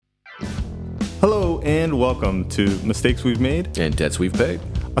and welcome to Mistakes We've Made and Debts We've Paid,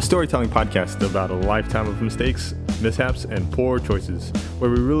 a storytelling podcast about a lifetime of mistakes, mishaps, and poor choices,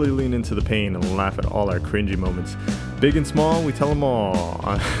 where we really lean into the pain and laugh at all our cringy moments. Big and small, we tell them all.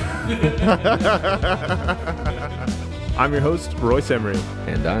 I'm your host, Royce Emery.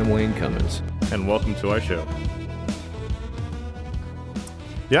 And I'm Wayne Cummins. And welcome to our show.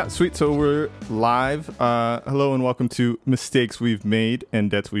 Yeah, sweet. So we're live. Hello and welcome to Mistakes We've Made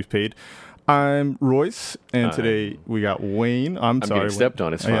and Debts We've Paid. I'm Royce, and today we got Wayne. I'm sorry. Getting stepped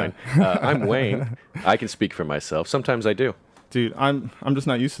on. It's fine. Yeah. I'm Wayne. I can speak for myself. Sometimes I do. Dude, I'm just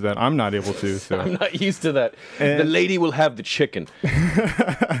not used to that. I'm not able to. So. I'm not used to that. And the lady will have the chicken.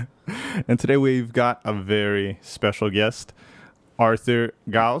 And today we've got a very special guest, Arthur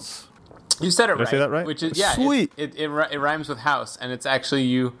Gauss. You said it right. Did I say that right? Which is sweet. It rhymes with house, and it's actually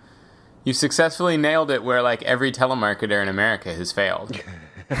you successfully nailed it. Where like every telemarketer in America has failed.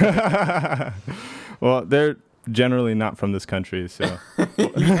 Well, they're generally not from this country, so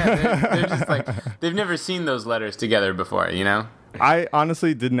they're just like they've never seen those letters together before, you know. I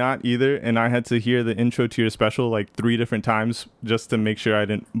honestly did not either, and I had to hear the intro to your special like 3 different times just to make sure I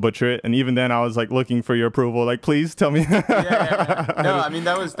didn't butcher it. And even then, I was like looking for your approval, like please tell me. Yeah. No, I mean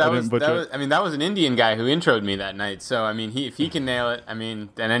that was an Indian guy who introed me that night. So I mean, if he can nail it, I mean,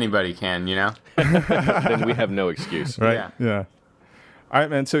 then anybody can, you know. Then we have no excuse, right? Yeah. All right,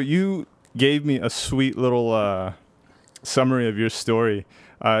 man. So you gave me a sweet little summary of your story.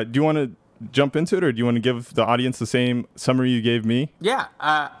 Do you want to jump into it, or do you want to give the audience the same summary you gave me? Yeah,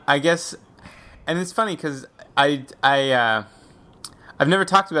 I guess. And it's funny because I've never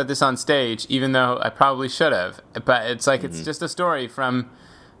talked about this on stage, even though I probably should have. But it's like it's just a story from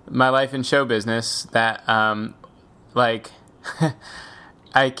my life in show business that, like,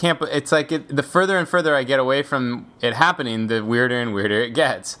 I can't. It's like the further and further I get away from it happening, the weirder and weirder it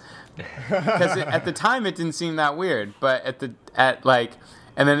gets. Because at the time it didn't seem that weird, but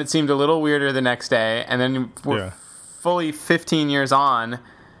and then it seemed a little weirder the next day, and then we're fully 15 years on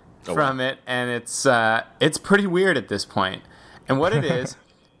from it, and it's pretty weird at this point. And what it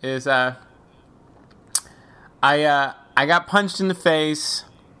is I got punched in the face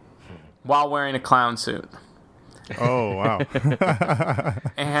while wearing a clown suit. Oh wow!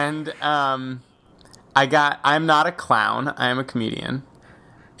 And I'm not a clown. I am a comedian.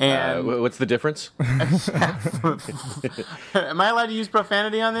 And what's the difference? Am I allowed to use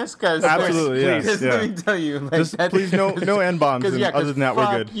profanity on this? Absolutely, yes. Let me tell you. Like, just please, no N-bombs. Other than that,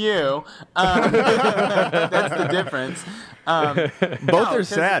 we're good. Fuck you. That's the difference. Both are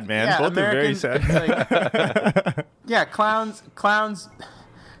sad, man. Yeah, both Americans, are very sad. Like, yeah, clowns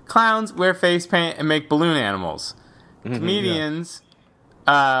wear face paint and make balloon animals. Comedians,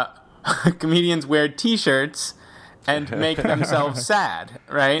 comedians wear T-shirts and make themselves sad,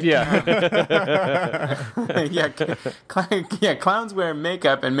 right? Yeah. Clowns wear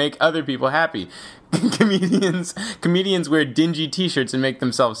makeup and make other people happy. Comedians wear dingy T-shirts and make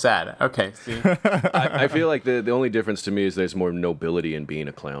themselves sad. Okay, see? I feel like the only difference to me is there's more nobility in being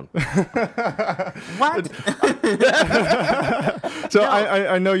a clown. What? So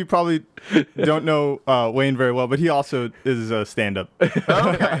I know you probably don't know Wayne very well, but he also is a stand-up.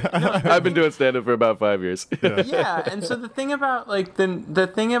 Okay. No, I've been doing stand-up for about 5 years. Yeah, and so the thing about I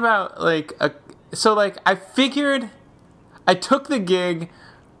figured I took the gig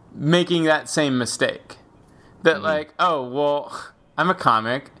making that same mistake. That like, oh well, I'm a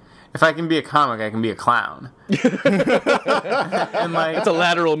comic. If I can be a comic, I can be a clown. And like, that's a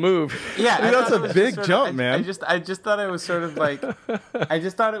lateral move. Yeah, dude, that's a big jump, man. I just thought it was sort of like, I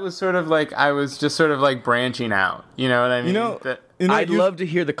was just sort of like branching out. You know what I mean? I'd love to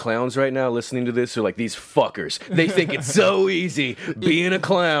hear the clowns right now listening to this. Who are like, these fuckers. They think it's so easy being a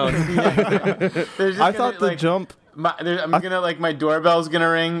clown. I thought the jump. My doorbell's gonna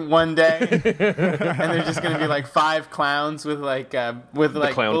ring one day, and there's just gonna be like 5 clowns with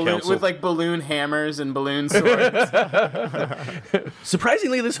balloon hammers and balloon swords.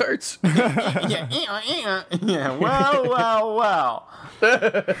 Surprisingly, this hurts. Yeah. Well.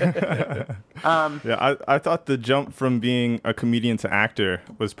 Yeah, I thought the jump from being a comedian to actor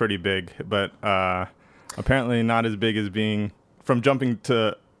was pretty big, but apparently not as big as being from jumping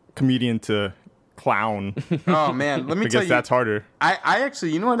to comedian to clown. Oh man, let me tell you, that's harder. I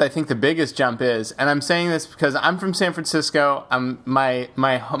actually, you know what I think the biggest jump is, and I'm saying this because I'm from San Francisco. My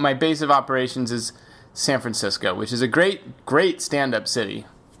base of operations is San Francisco, which is a great stand-up city.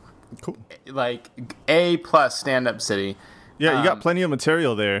 Cool. Like A+ stand-up city. Yeah, you got plenty of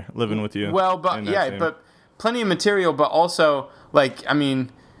material there living with you. Well, but plenty of material, but also like, I mean,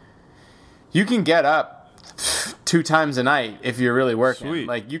 you can get up 2 times a night if you're really working. Sweet.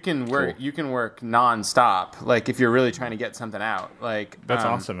 Like you can work Cool. you can work nonstop. Like if you're really trying to get something out. Like That's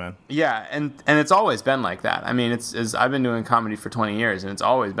awesome, man. Yeah, and it's always been like that. I mean, it's I've been doing comedy for 20 years, and it's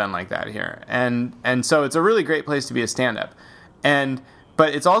always been like that here. And so it's a really great place to be a stand-up.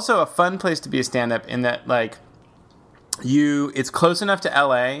 But it's also a fun place to be a stand-up in that like it's close enough to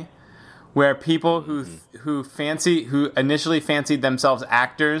LA where people who initially fancied themselves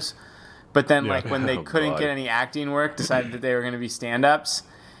actors, but then Yeah. like when they Oh, couldn't God. get any acting work, decided that they were going to be stand-ups.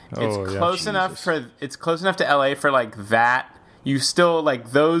 It's Oh, yeah. close enough to LA for like that. You still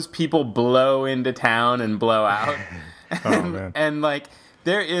like those people blow into town and blow out. Oh, man. And like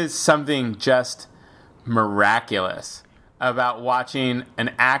there is something just miraculous about watching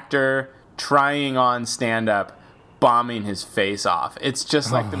an actor trying on stand-up bombing his face off. It's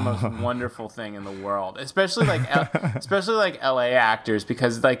just like the most wonderful thing in the world, especially like LA actors,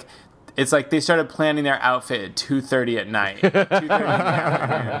 because like it's like they started planning their outfit at 2:30 at night, 2:30 in the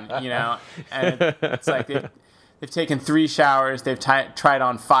afternoon, you know, and it's like they've taken 3 showers, they've tried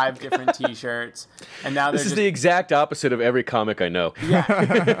on 5 different T-shirts, and now This is the exact opposite of every comic I know. yeah,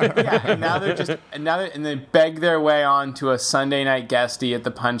 and now and they beg their way on to a Sunday night guestie at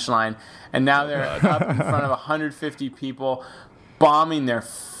the Punchline, and now they're up in front of 150 people, bombing their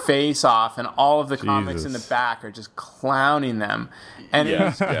face off, and all of the comics in the Jesus. back are just clowning them, and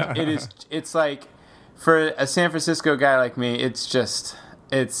Yeah. it's like for a San Francisco guy like me, it's just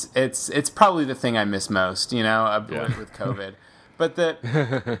it's probably the thing I miss most, you know, with COVID. But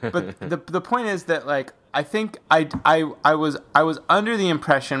the point is that like I think I was under the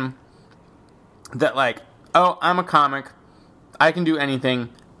impression that like, oh, I'm a comic, I can do anything,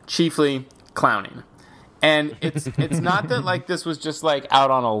 chiefly clowning. And it's not that like this was just like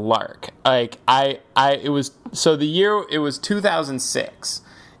out on a lark. Like it was 2006,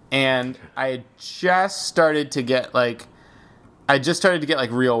 and I had just started to get like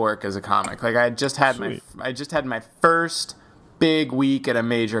real work as a comic. Like I just had Sweet. my first big week at a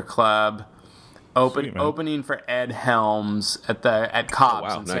major club, Sweet, man. opening for Ed Helms at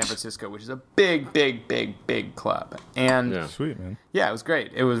Cobb's wow, in San nice. Francisco, which is a big club. And Yeah. Sweet, man. yeah, it was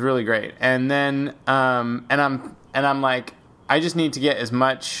great. It was really great. And then and I'm like, I just need to get as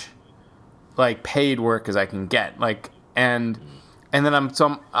much like paid work as I can get. Like and then I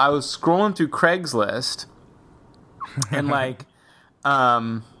was scrolling through Craigslist and like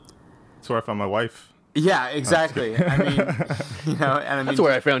That's where I found my wife. yeah, exactly. I mean, you know, and I mean That's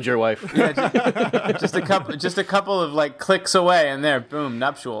where I found your wife. yeah, just a couple of like clicks away, and there, boom,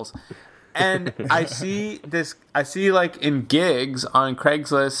 nuptials. And I see like in gigs on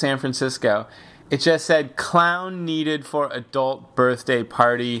Craigslist, San Francisco, it just said clown needed for adult birthday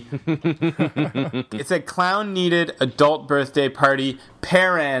party. It said clown needed adult birthday party,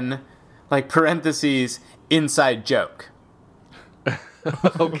 like parentheses, inside joke.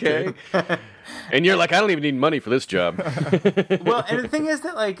 Okay. And you're like, I don't even need money for this job. Well, and the thing is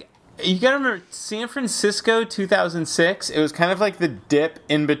that, like, you gotta remember, San Francisco 2006, it was kind of like the dip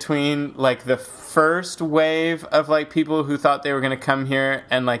in between, like, the first wave of, like, people who thought they were gonna come here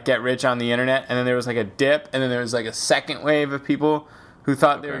and, like, get rich on the internet, and then there was, like, a dip, and then there was, like, a second wave of people who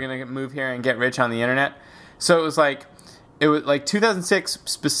thought they were gonna move here and get rich on the internet. So it was, like, 2006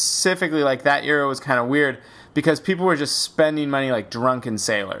 specifically, like, that era was kind of weird, because people were just spending money like drunken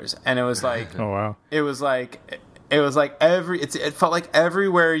sailors, and it was like, Oh, wow. it was like it felt like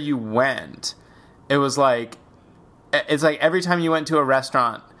everywhere you went, it's like every time you went to a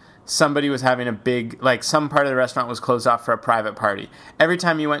restaurant, somebody was having a big, like, some part of the restaurant was closed off for a private party. Every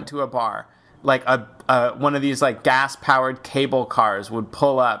time you went to a bar, like one of these like gas powered cable cars would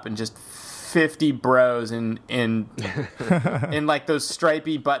pull up, and just 50 bros in in like those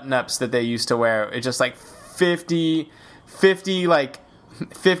stripy button ups that they used to wear. It's just like 50 like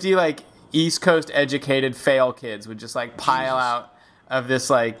East Coast educated fail kids would just like pile out of this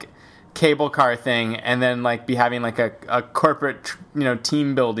like cable car thing, and then like be having like a corporate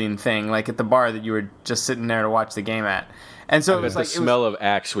team building thing like at the bar that you were just sitting there to watch the game at. And so it was The like smell of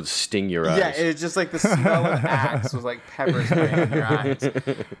Axe would sting your eyes. yeah, it was just like the smell of Axe was like pepper spray in your eyes.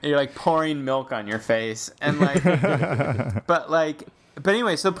 And you're like pouring milk on your face, and like, but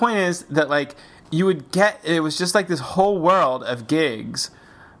anyway. So the point is that like it was just like this whole world of gigs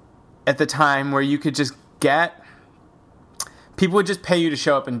at the time where you could just people would just pay you to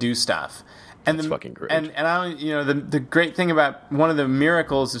show up and do stuff. And That's fucking great. And I don't, the great thing about one of the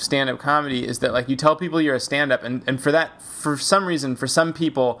miracles of stand-up comedy is that like you tell people you're a stand-up, and for some reason, for some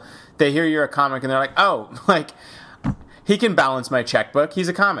people, they hear you're a comic and they're like, oh, like he can balance my checkbook. He's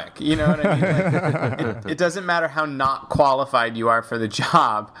a comic. You know what I mean? Like, it doesn't matter how not qualified you are for the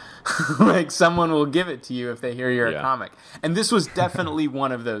job. Like, someone will give it to you if they hear you're a comic. And this was definitely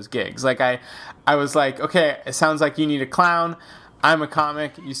one of those gigs. Like, I was like, okay, it sounds like you need a clown. I'm a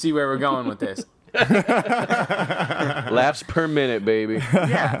comic. You see where we're going with this. Laughs per minute, baby.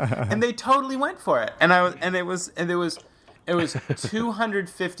 Yeah, and they totally went for it. And it was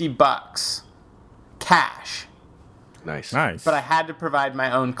 $250 cash. Nice. But I had to provide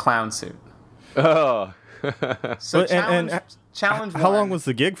my own clown suit. Oh. So challenge How one. long was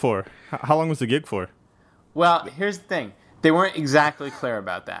the gig for? How long was the gig for? Well, here's the thing. They weren't exactly clear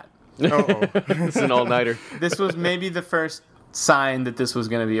about that. It's an all-nighter. This was maybe the first sign that this was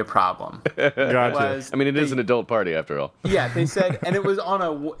going to be a problem. Gotcha. I mean, it is an adult party after all. Yeah, they said, and it was on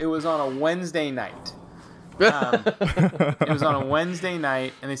a Wednesday night. It was on a Wednesday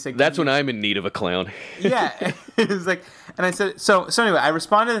night, and they said That's when I'm in need of a clown. Yeah, it was like, and I said, so anyway, I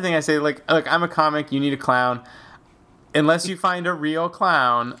responded to the thing. I say, like, look, I'm a comic. You need a clown. Unless you find a real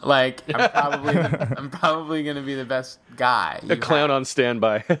clown, like, I'm probably gonna be the best guy. A clown on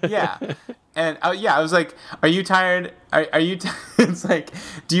standby. Yeah, and I was like, are you tired? Are you? It's like,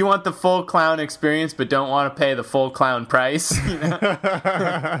 do you want the full clown experience, but don't want to pay the full clown price? You know?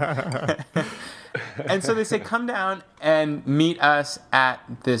 And so they say, come down and meet us at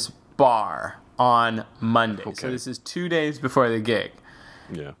this bar on Monday. Okay. So this is 2 days before the gig.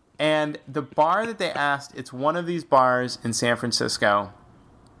 Yeah. And the bar that they asked, it's one of these bars in San Francisco.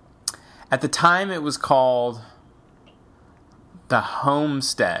 At the time, it was called the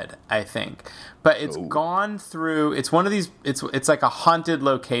Homestead, I think. But it's gone through, it's one of these, it's like a haunted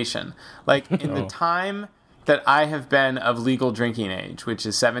location. Like, in the time that I have been of legal drinking age, which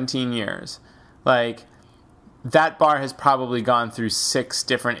is 17 years, like, that bar has probably gone through 6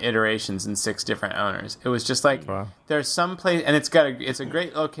 different iterations and 6 different owners. It was just like, there's some place, and it's a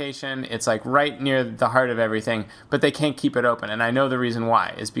great location. It's like right near the heart of everything, but they can't keep it open. And I know the reason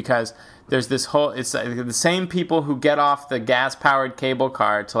why is because there's this whole, it's like the same people who get off the gas powered cable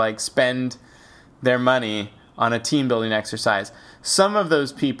car to like spend their money on a team building exercise. Some of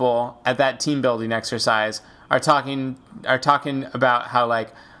those people at that team building exercise are talking about how,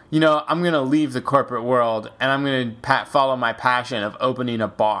 like, you know, I'm going to leave the corporate world and I'm going to follow my passion of opening a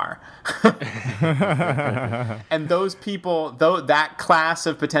bar. And those people, that class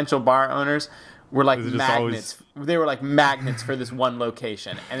of potential bar owners were like magnets. They were like magnets for this one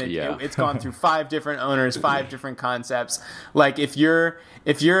location. And it's gone through 5 different owners, 5 different concepts. Like, if you're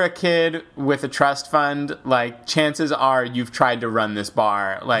a kid with a trust fund, like, chances are you've tried to run this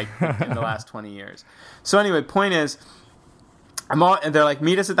bar, like, in the last 20 years. So anyway, point is, and they're like,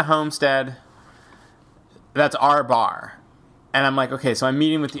 meet us at the Homestead. That's our bar. And I'm like, okay, so I'm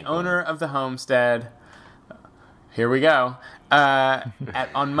meeting with the owner of the Homestead. Here we go.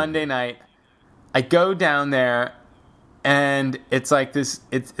 On Monday night. I go down there, and it's like this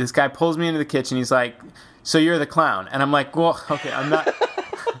guy pulls me into the kitchen. He's like, so you're the clown. And I'm like, well, okay, I'm not.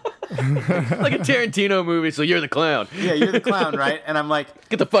 Like a Tarantino movie, so you're the clown. Yeah, you're the clown, right? And I'm like,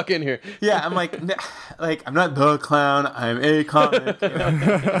 get the fuck in here. Yeah, I'm like I'm not the clown. I'm a comic. You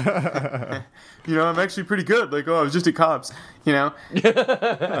know? You know, I'm actually pretty good. Like, I was just at Cops. You know.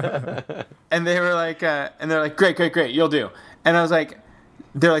 And they were like, and they're like, great, you'll do. And I was like,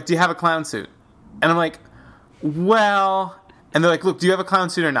 they're like, do you have a clown suit? And I'm like, well. And they're like, look, do you have a clown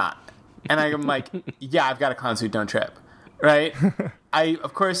suit or not? And I'm like, yeah, I've got a clown suit. Don't trip. Right?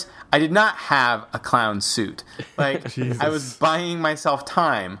 Of course, I did not have a clown suit. Like, I was buying myself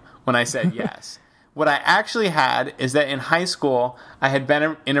time when I said yes. What I actually had is that in high school, I had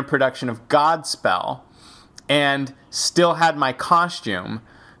been in a production of Godspell and still had my costume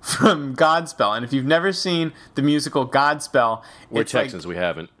from Godspell. And if you've never seen the musical Godspell, we're Texans, we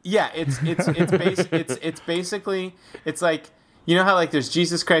haven't. Yeah, it's basically, it's like, you know how, like, there's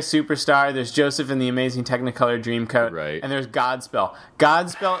Jesus Christ Superstar, there's Joseph and the Amazing Technicolor Dreamcoat, right, and there's Godspell.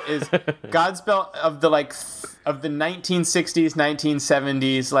 Godspell is Godspell of the 1960s,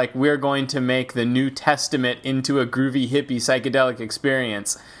 1970s. Like, we're going to make the New Testament into a groovy hippie psychedelic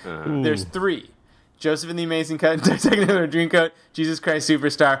experience. There's 3: Joseph and the Amazing Technicolor Dreamcoat, Jesus Christ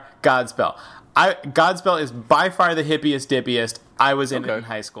Superstar, Godspell. Godspell is by far the hippiest, dippiest. I was in it in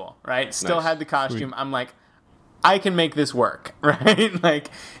high school, right? Still had the costume. Sweet. I'm like, I can make this work, right? Like,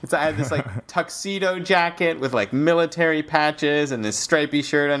 I had this like tuxedo jacket with like military patches and this stripy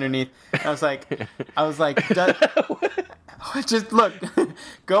shirt underneath. And I was like, just look,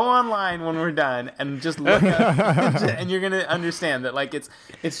 go online when we're done and just look up, and you're gonna understand that, like, it's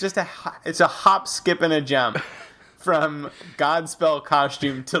just a hop, skip, and a jump from Godspell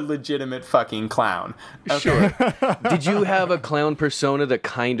costume to legitimate fucking clown. Okay? Sure. Did you have a clown persona that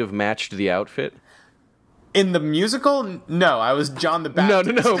kind of matched the outfit? In the musical, no, I was John the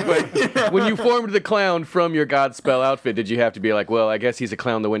Baptist. No. But when you formed the clown from your Godspell outfit, did you have to be like, well, I guess he's a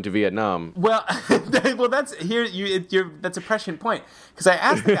clown that went to Vietnam? Well, that's here. That's a prescient point, because I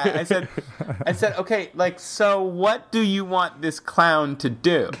asked the guy. I said, okay, like, so what do you want this clown to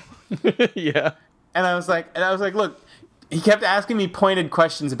do? Yeah. And I was like, look. He kept asking me pointed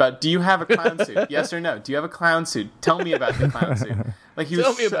questions about, do you have a clown suit? Yes or no? Do you have a clown suit? Tell me about the clown suit. Like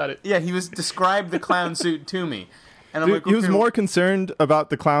Tell me about it. Yeah, he was described the clown suit to me. And I'm Dude, like, he was okay, more concerned about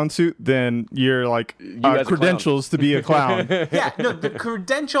the clown suit than your as a credentials to be a clown. Yeah, no, the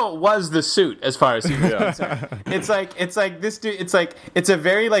credential was the suit as far as he was concerned. It's like this dude. It's a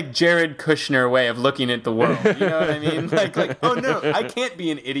very like Jared Kushner way of looking at the world. You know what I mean? Like, oh no, I can't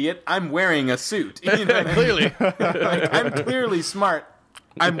be an idiot. I'm wearing a suit. You know what I mean? Clearly. Like, I'm clearly smart.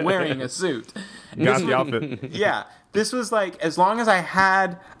 I'm wearing a suit. Got the outfit. Yeah, this was like, as long as I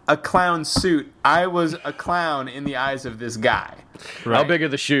had a clown suit, I was a clown in the eyes of this guy. Right. How big are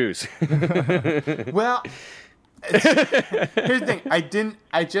the shoes? Well, here's the thing. I didn't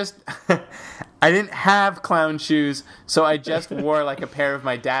have clown shoes, so I just wore like a pair of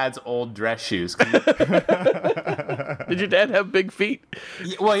my dad's old dress shoes. Did your dad have big feet?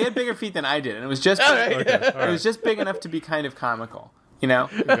 Well, he had bigger feet than I did, and it was just it was just big enough to be kind of comical. You know,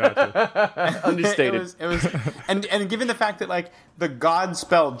 Gotcha. Understated. It was, and given the fact that like the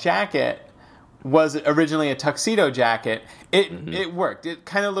Godspell jacket was originally a tuxedo jacket, it worked. It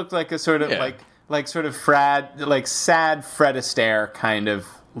kind of looked like a sort of like sort of sad Fred Astaire kind of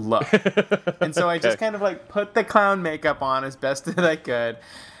look. And so I just kind of like put the clown makeup on as best that I could,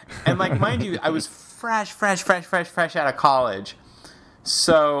 and like mind you, I was fresh out of college,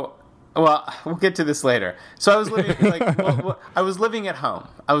 so. Well, we'll get to this later. So I was living I was living at home.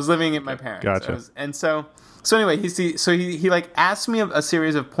 I was living at my parents. Gotcha. So anyway, he like asked me a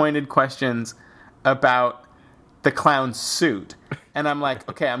series of pointed questions about the clown suit, and I'm like,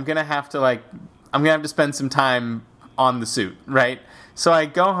 okay, I'm gonna have to spend some time on the suit, right? So I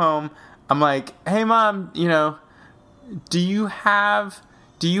go home. I'm like, hey mom, do you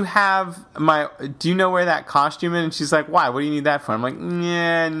know where that costume is? And she's like, why? What do you need that for? I'm like,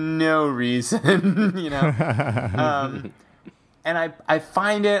 yeah, no reason, and I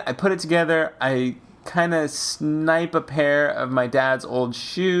find it, I put it together, I kind of snipe a pair of my dad's old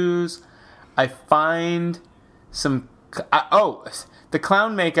shoes. I find the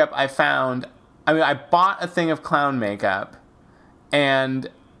clown makeup I found. I mean, I bought a thing of clown makeup, and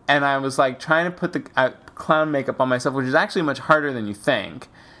I was like trying to put the clown makeup on myself, which is actually much harder than you think.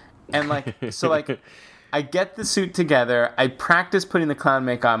 And like, so like, I get the suit together. I practice putting the clown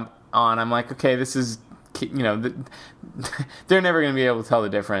makeup on. I'm like, okay, this is, they're never going to be able to tell the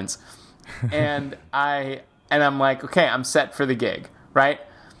difference. And I'm like, okay, I'm set for the gig, right?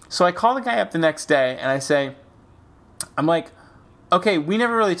 So I call the guy up the next day and I say, I'm like, okay, we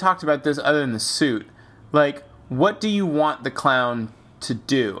never really talked about this other than the suit. Like, what do you want the clown to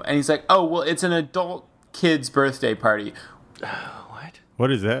do? And he's like, oh, well, it's an adult kid's birthday party. What?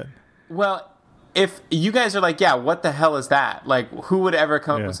 What is that? Well, if you guys are like, yeah, what the hell is that? Like, who would ever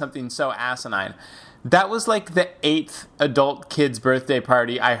come up with something so asinine? That was like the 8th adult kid's birthday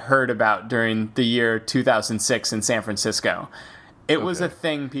party I heard about during the year 2006 in San Francisco. It was a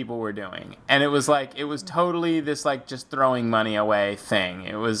thing people were doing. And it was totally this like just throwing money away thing.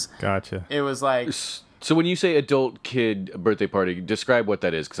 It was Gotcha. It was like, So when you say adult kid birthday party, describe what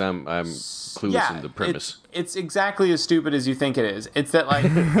that is, because I'm clueless in the premise. It's exactly as stupid as you think it is. It's that like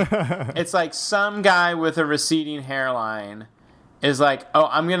it's like some guy with a receding hairline is like, oh,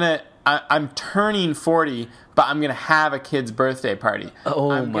 I'm turning 40, but I'm gonna have a kid's birthday party.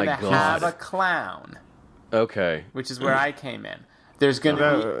 Oh my God. I'm gonna have a clown. Okay. Which is where I came in. There's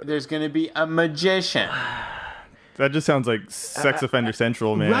gonna be a magician. That just sounds like Sex Offender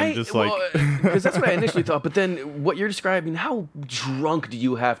Central, man. Right? Just like Because that's what I initially thought. But then what you're describing, how drunk do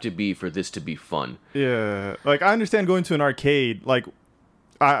you have to be for this to be fun? yeah, like I understand going to an arcade. Like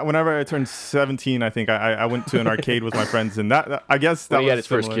whenever I turned 17, I think I went to an arcade with my friends, and that I guess that When he was had his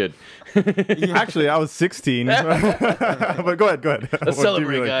first similar. kid. Actually, I was 16. But go ahead. Let's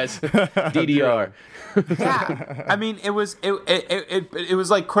celebrate, guys. DDR. Yeah, I mean, it was like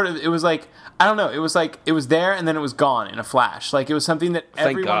I don't know, it was there and then it was gone in a flash. Like it was something that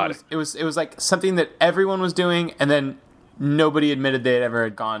everyone was like something that everyone was doing, and then nobody admitted they had ever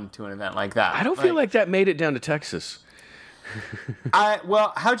gone to an event like that. I don't feel like that made it down to Texas.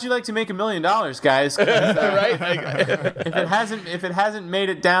 Well, how'd you like to make $1 million, guys? 'Cause, Right? if it hasn't made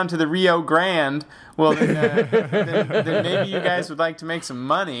it down to the Rio Grande, well, then maybe you guys would like to make some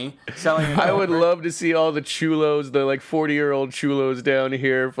money selling it. I would love to see all the chulos, the like 40-year-old chulos down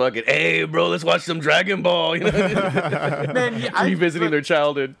here, fucking, hey, bro, let's watch some Dragon Ball. You know, Man, revisiting their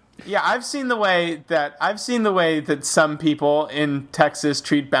childhood. Yeah, I've seen the way that some people in Texas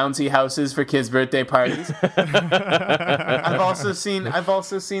treat bouncy houses for kids' birthday parties. I've also seen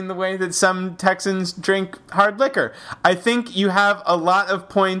the way that some Texans drink hard liquor. I think you have a lot of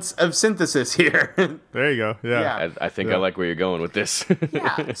points of synthesis here. There you go. Yeah. Yeah. I think I like where you're going with this.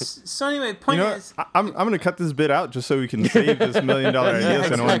 Yeah. So anyway, point You know is. what? I'm going to cut this bit out just so we can save this $1 million idea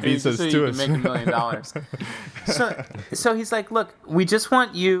so no one beats us so to you us. can make $1 million. So he's like, look, we just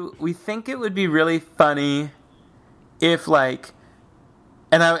want you. We think it would be really funny if like,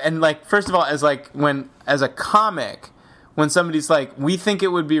 and like first of all, as a comic, when somebody's like, we think it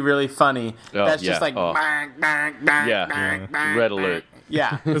would be really funny. That's just like, bang, bang, bang, Yeah. bang, bang, Red bang. alert.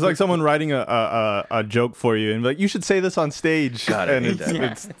 Yeah. It's like someone writing a joke for you and be like, you should say this on stage. God, I and hate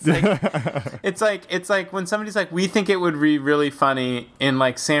that. Yeah. It's like when somebody's like, we think it would be really funny in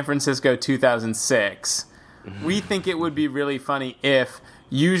like San Francisco 2006. We think it would be really funny if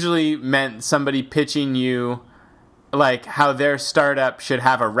usually meant somebody pitching you like how their startup should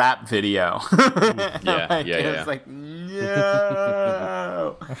have a rap video. Yeah. It's like,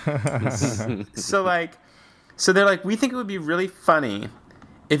 no. So they're like, we think it would be really funny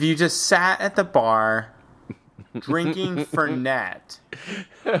if you just sat at the bar drinking Fernet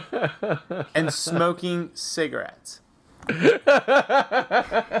and smoking cigarettes. So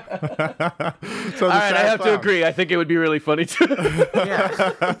All right, I have to agree. I think it would be really funny too.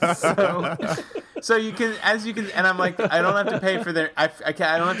 Yeah. So you can, and I'm like, I don't have to pay for their, I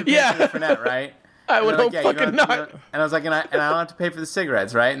don't have to pay Yeah. for the Fernet, right? I would hope you fucking don't- not. you don't- And I was like, and I don't have to pay for the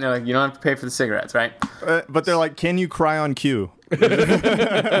cigarettes, right? And they're like, you don't have to pay for the cigarettes, right? But they're like, can you cry on cue?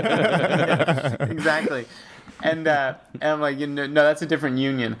 Exactly. And I'm like, no, that's a different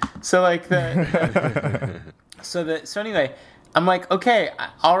union. So like so anyway, I'm like, okay,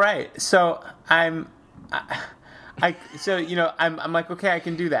 all right. So I'm like, okay, I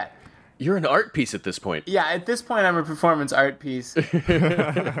can do that. You're an art piece at this point. Yeah, at this point, I'm a performance art piece.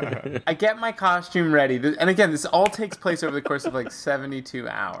 I get my costume ready, and again, this all takes place over the course of like 72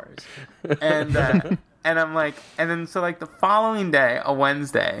 hours. And I'm like, and then so like the following day, a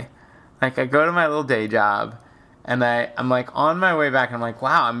Wednesday, like I go to my little day job, and I'm like on my way back, and I'm like,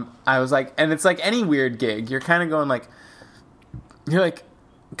 wow, I was like, and it's like any weird gig, you're kind of going like, you're like,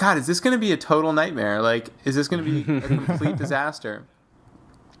 God, is this going to be a total nightmare? Like, is this going to be a complete disaster?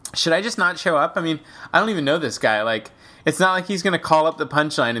 Should I just not show up? I mean, I don't even know this guy. Like, it's not like he's going to call up the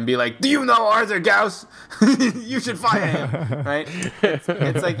Punchline and be like, do you know Arthur Gauss? You should fire him, right? It's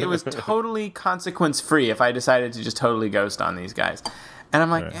like it was totally consequence-free if I decided to just totally ghost on these guys. And I'm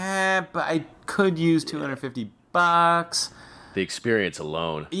like, but I could use $250. The experience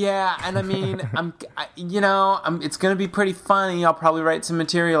alone. Yeah, and I mean, it's going to be pretty funny. I'll probably write some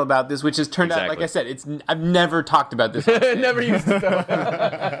material about this, which has turned out, like I said, I've never talked about this. Never used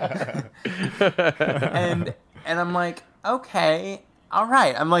to. And I'm like, okay, all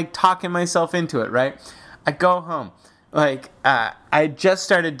right. I'm like talking myself into it, right? I go home. Like, I just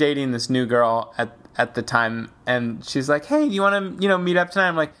started dating this new girl at the time, and she's like, hey, do you want to, meet up tonight?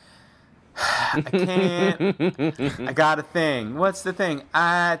 I'm like, I can't. I got a thing. What's the thing?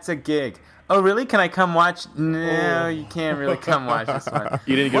 It's a gig. Oh, really? Can I come watch? No, you can't really come watch this one.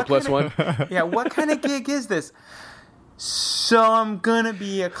 You didn't get plus one? Yeah, what kind of gig is this? So I'm gonna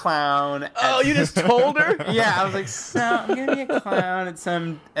be a clown. Oh, you just told her? Yeah, I was like, so I'm gonna be a clown at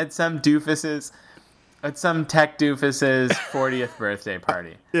some doofus's. At some tech doofus's 40th birthday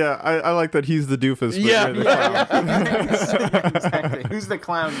party. Yeah, I like that he's the doofus. But Yeah. you're the clown. Exactly. Who's the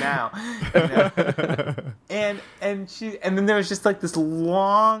clown now? And then there was just like this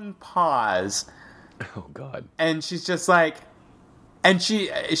long pause, Oh, God. and she's just like, and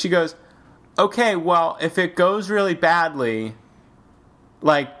she goes, okay, well, if it goes really badly,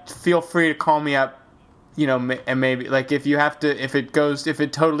 like, feel free to call me up. And maybe like if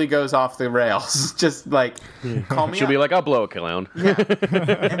it totally goes off the rails, just like call me. She'll up. be like, I'll blow a clown. Yeah.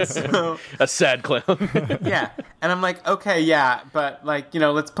 And so, A sad clown. yeah. And I'm like, okay, yeah, but like,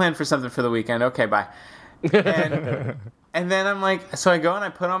 let's plan for something for the weekend. Okay, bye. And then I'm like, so I go and I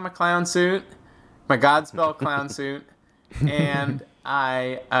put on my clown suit, my Godspell clown suit, and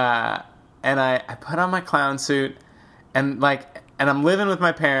I put on my clown suit, and I'm living with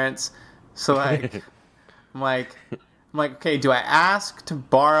my parents, so like. I'm like, okay, do I ask to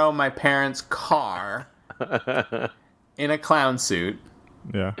borrow my parents' car in a clown suit,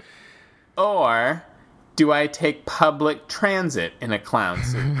 Yeah. or do I take public transit in a clown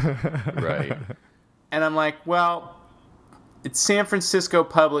suit? Right. And I'm like, well, it's San Francisco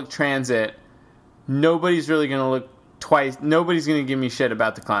public transit. Nobody's really going to look twice. Nobody's going to give me shit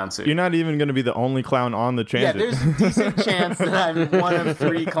about the clown suit. You're not even going to be the only clown on the Yeah, transit. there's a decent chance that I'm one of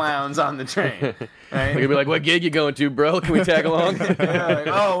 3 clowns on the train. They're Right? gonna be like, "What gig you going to, bro? Can we tag along?" Yeah, like,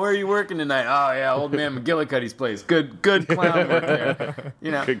 oh, where are you working tonight? Oh, yeah, old man McGillicuddy's place. Good clown work there.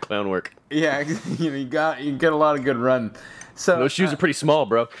 You know, Good clown work. yeah, you get a lot of good run. So Those shoes are pretty small,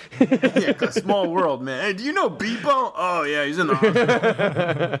 bro. yeah, small world, man. Hey, do you know Beepo? Oh yeah, he's in the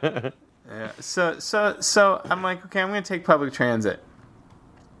hospital. Yeah. So I'm like, okay, I'm gonna take public transit.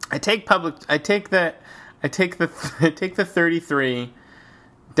 I take the 33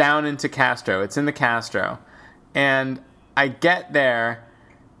 down into Castro. It's in the Castro, and I get there,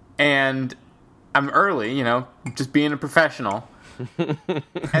 and I'm early, you know, just being a professional.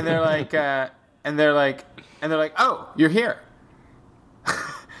 And they're like, oh, you're here.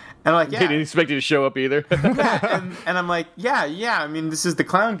 And I'm like, They yeah. didn't expect you to show up either. Yeah, and I'm like, yeah. I mean, this is the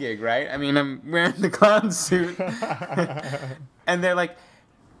clown gig, right? I mean, I'm wearing the clown suit, and they're like,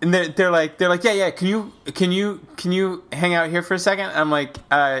 yeah. Can you hang out here for a second? I'm like,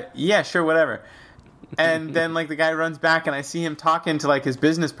 yeah, sure, whatever. And then like the guy runs back, and I see him talking to like his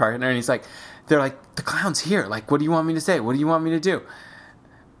business partner, and he's like, they're like, the clown's here. Like, what do you want me to say? What do you want me to do?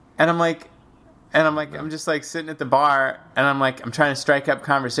 And I'm like, I'm just like sitting at the bar, and I'm trying to strike up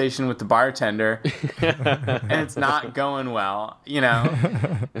conversation with the bartender, and it's not going well, you know.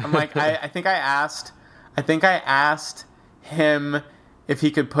 I'm like, I think I asked him if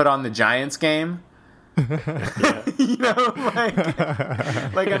he could put on the Giants game. You know,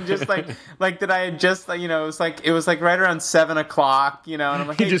 like I'm just like that I had just, you know, it was like right around 7:00, you know, and I'm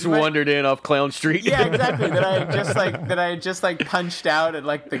like, He hey, just wandered in off Clown Street. yeah, exactly. That I had just punched out at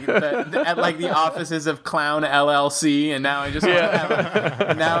like the offices of Clown LLC, and now I just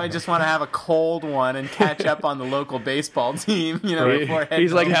want to have a cold one and catch up on the local baseball team. You know, before heading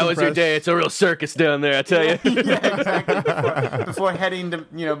He's like, home. "How was your day? It's a real circus down there, I tell you." Yeah, exactly. Before heading to,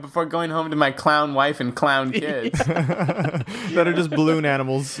 you know, before going home to my clown wife and clown kids. That are just balloon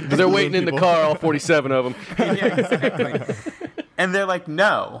animals. They're waiting in the car, all 47 of them. Yeah, exactly. And they're like,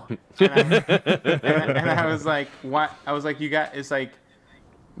 no. And I was like, why? I was like, you got, it's like,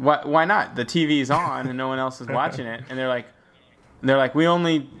 why not? The TV's on and no one else is watching it. And they're like, we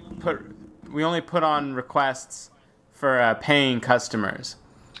only put on requests for paying customers.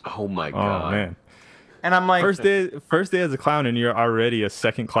 Oh my Oh god. man. And I'm like, First day as a clown, and you're already a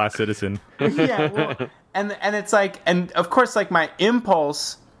second-class citizen. yeah, well, and it's like, and of course, like my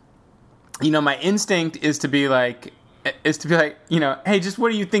impulse, you know, my instinct is to be like, you know, hey, just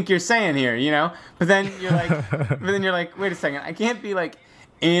what do you think you're saying here, you know? But then you're like, wait a second, I can't be like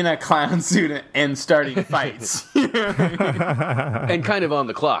in a clown suit and starting fights. You know what I mean? And kind of on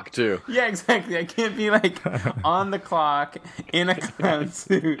the clock too. Yeah, exactly. I can't be like on the clock in a clown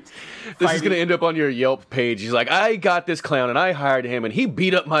suit. This is gonna end up on your Yelp page. He's like, "I got this clown and I hired him and he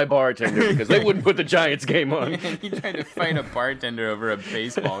beat up my bartender because they wouldn't put the Giants game on." And he tried to fight a bartender over a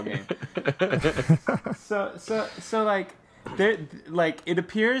baseball game. So like there, like it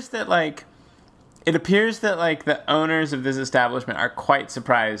appears that the owners of this establishment are quite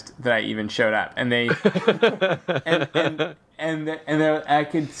surprised that I even showed up, and they and I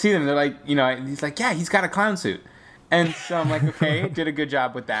could see them. They're like, you know, he's like, yeah, he's got a clown suit, and so I'm like, okay, did a good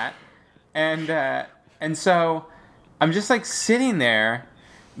job with that, and so I'm just like sitting there,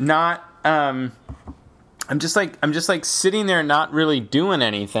 not I'm just like sitting there, not really doing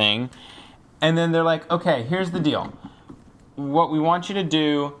anything, and then they're like, okay, here's the deal. What we want you to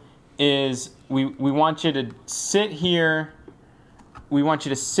do is we want you to sit here. We want you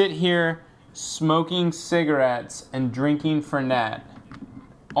to sit here smoking cigarettes and drinking Fernet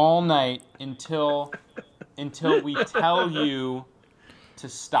all night until we tell you to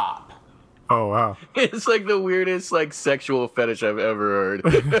stop. Oh wow. It's like the weirdest like sexual fetish I've ever heard.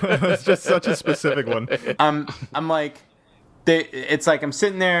 It's just such a specific one. I'm like, it's like I'm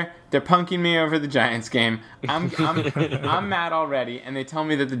sitting there. They're punking me over the Giants game. I'm mad already, and they tell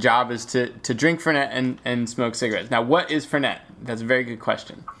me that the job is to drink Fernet and smoke cigarettes. Now, what is Fernet? That's a very good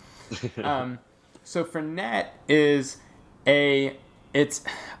question. So Fernet is I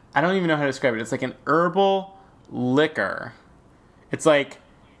don't even know how to describe it. It's like an herbal liquor. It's like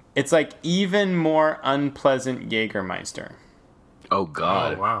even more unpleasant Jägermeister. Oh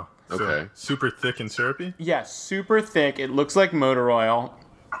god. Oh wow. So, Okay. super thick and syrupy. Yeah, super thick. It looks like motor oil.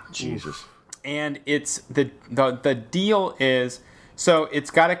 Jesus. And it's the deal is, so it's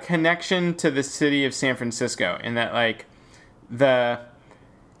got a connection to the city of San Francisco in that, like,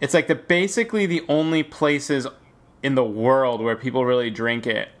 it's like basically the only places in the world where people really drink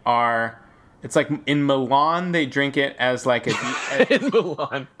it are. It's like in Milan they drink it as like In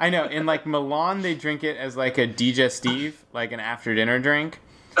Milan. I know, in like Milan they drink it as like a digestive, like an after dinner drink.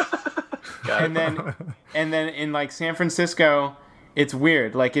 And then in like San Francisco, it's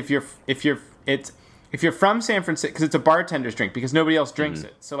weird. Like if you're from San Francisco, because it's a bartender's drink, because nobody else drinks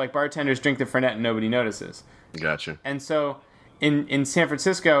it. So like bartenders drink the Fernet and nobody notices. Gotcha. And so in San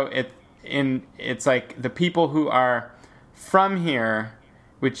Francisco, it's like the people who are from here,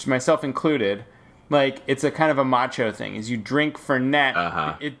 which myself included, like it's a kind of a macho thing. Is you drink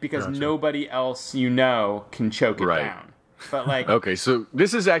Fernet because nobody else can choke it down. But like, okay, so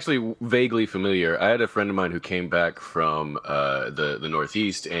this is actually vaguely familiar. I had a friend of mine who came back from the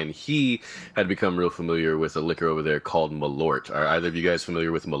Northeast, and he had become real familiar with a liquor over there called Malort. Are either of you guys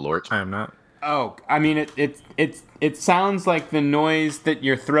familiar with Malort? I am not. Oh, I mean, it sounds like the noise that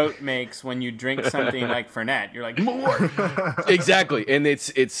your throat makes when you drink something like Fernet. You're like, Malort. Exactly, and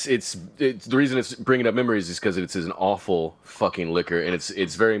it's the reason it's bringing up memories is because it's an awful fucking liquor, and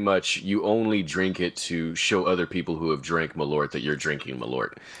it's very much you only drink it to show other people who have drank Malort that you're drinking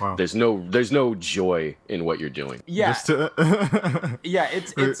Malort. Wow. There's no joy in what you're doing. Yeah, yeah.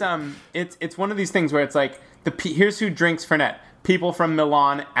 It's one of these things where it's like here's who drinks Fernet. People from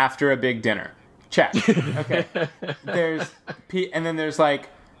Milan after a big dinner. Check. Okay. And then there's like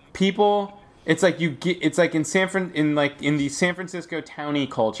people. It's like it's like in the San Francisco townie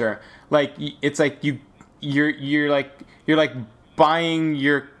culture. Like it's like you're like buying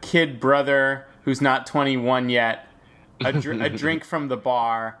your kid brother who's not 21 yet a drink from the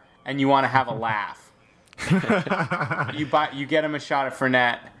bar, and you want to have a laugh. You get him a shot of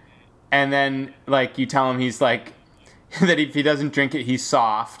Fernet, and then like you tell him he's like. That if he doesn't drink it, he's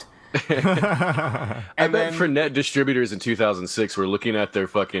soft. I bet Fernet distributors in 2006 were looking at their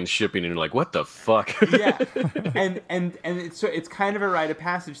fucking shipping and like, what the fuck? Yeah, and it's kind of a rite of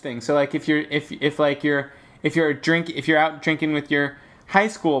passage thing. So like if you're out drinking with your high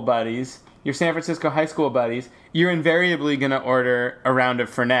school buddies, your San Francisco high school buddies, you're invariably gonna order a round of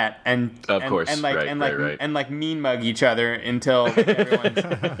Fernet and mean mug each other until everyone's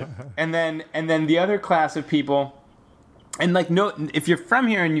and then the other class of people. And like if you're from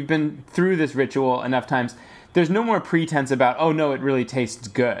here and you've been through this ritual enough times, there's no more pretense about it really tastes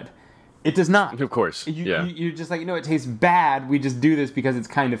good. It does not. Of course. You're just like it tastes bad. We just do this because it's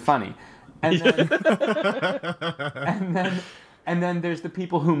kind of funny. And then there's the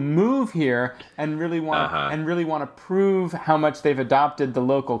people who move here and really want to prove how much they've adopted the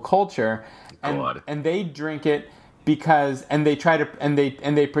local culture, and they drink it because they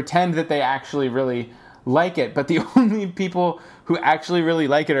pretend that they actually really like it, but the only people who actually really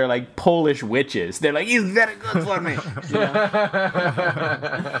like it are like Polish witches. They're like, "It's very good for me."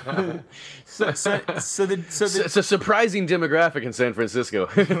 It's a surprising demographic in San Francisco.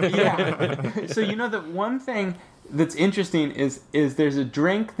 Yeah. So the one thing that's interesting is there's a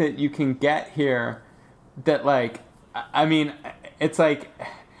drink that you can get here that like, I mean, it's like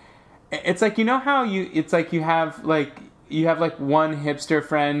how you have one hipster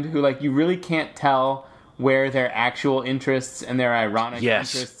friend who like you really can't tell where their actual interests and their ironic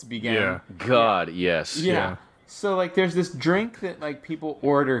interests begin. Yeah. God, yes. Yeah. So like there's this drink that like people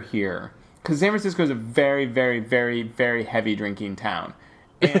order here because San Francisco is a very, very, very, very heavy drinking town.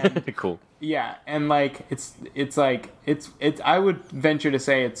 And cool. Yeah, and like it's I would venture to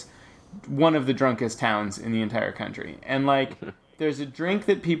say it's one of the drunkest towns in the entire country. And like there's a drink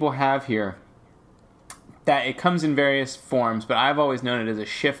that people have here that it comes in various forms, but I've always known it as a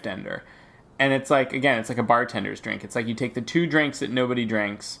shift ender. And it's like, again, it's like a bartender's drink. It's like you take the two drinks that nobody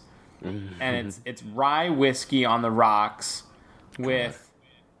drinks, and it's rye whiskey on the rocks with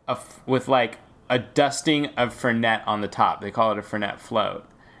like a dusting of Fernet on the top. They call it a Fernet float.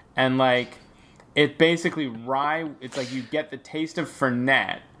 And like it basically it's like you get the taste of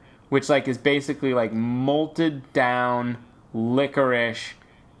Fernet, which like is basically like malted down licorice,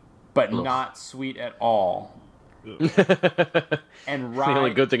 but not sweet at all. And rye. The only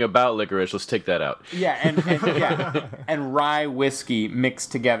good thing about licorice, let's take that out. Yeah, and rye whiskey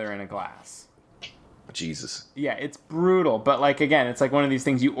mixed together in a glass. Jesus. Yeah, it's brutal, but like again, it's like one of these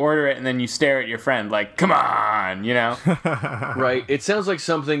things you order it and then you stare at your friend like, "Come on," Right. It sounds like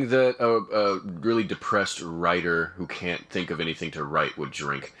something that a really depressed writer who can't think of anything to write would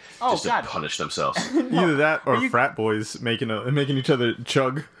drink to punish themselves. Either that or frat boys making each other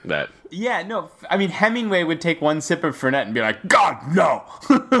chug. That. Yeah, no, I mean, Hemingway would take one sip of Fernet and be like, God, no!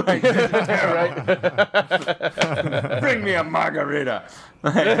 Like, Right? bring me a margarita.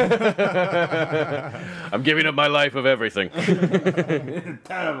 I'm giving up my life of everything.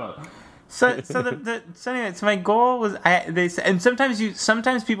 Terrible. So anyway, so my goal was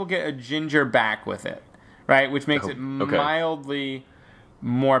sometimes people get a ginger back with it, right, which makes it okay. mildly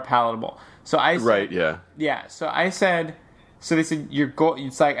more palatable. So I said, Right, yeah. yeah. So I said, so they said your goal.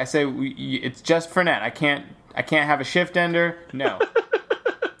 It's like I said, it's just Fernet. I can't have a shift ender. No.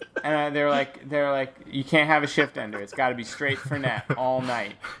 And they're like, you can't have a shift ender. It's got to be straight Fernet all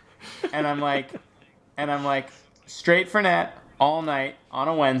night. And I'm like, straight Fernet all night on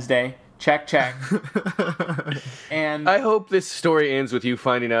a Wednesday. Check. And I hope this story ends with you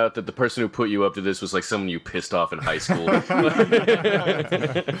finding out that the person who put you up to this was like someone you pissed off in high school. if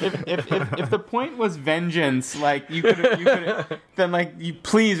the point was vengeance, like you could, then like you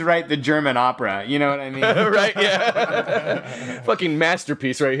please write the German opera. You know what I mean? Right? Yeah. Fucking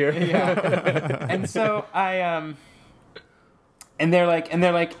masterpiece right here. Yeah. And so I and they're like,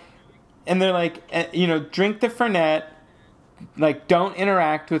 you know, drink the Fernet. Like, don't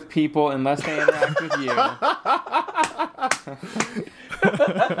interact with people unless they interact with you.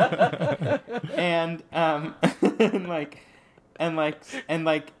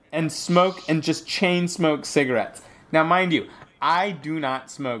 and smoke and just chain smoke cigarettes. Now, mind you, I do not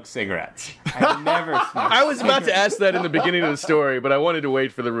smoke cigarettes. I've never smoked. I was about to ask that in the beginning of the story, but I wanted to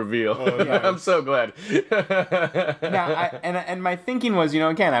wait for the reveal. Yeah. I'm so glad. Now, and my thinking was, you know,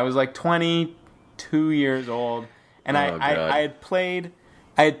 again, I was like 22 years old. And I had played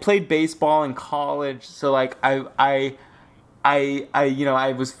baseball in college, so like I you know,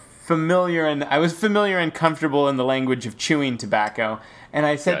 I was familiar and comfortable in the language of chewing tobacco. And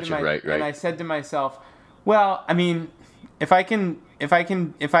I said and I said to myself, well, I mean, if I can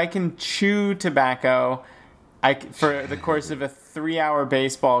chew tobacco, for the course of a 3-hour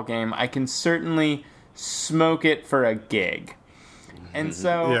baseball game, I can certainly smoke it for a gig. And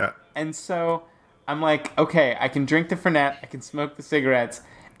so I'm like, okay, I can drink the Fernet, I can smoke the cigarettes,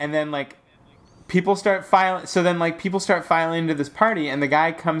 and then like people start filing. So then like people start filing into this party, and the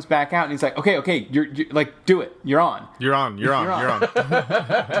guy comes back out and he's like, okay, you're like, do it, you're on. And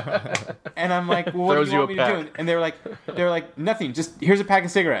I'm like, well, what do you want me to do? And they're like, nothing, just here's a pack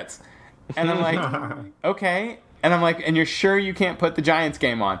of cigarettes. And I'm like, okay. And I'm like, and you're sure you can't put the Giants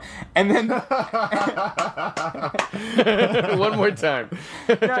game on? And then one more time.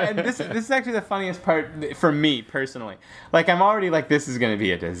 No, and this is actually the funniest part for me personally. Like, I'm already like, this is going to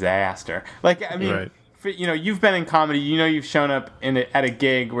be a disaster. Like, I mean, right. You know, you've been in comedy. You know, you've shown up at a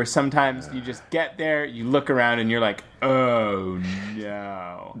gig where sometimes you just get there, you look around, and you're like, oh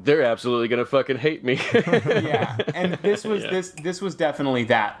no, they're absolutely gonna fucking hate me. Yeah, and this was definitely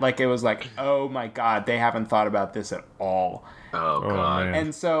that. Like, it was like, oh my god, they haven't thought about this at all. Oh god.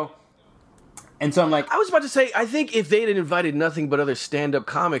 Man. And so I'm like, I was about to say, I think if they had invited nothing but other stand-up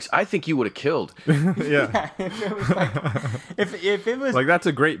comics, I think you would have killed. Yeah. if it was like, if it was like, that's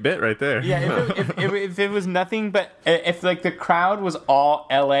a great bit right there. Yeah, if it was nothing but if like the crowd was all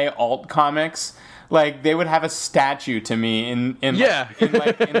LA alt comics, like they would have a statue to me in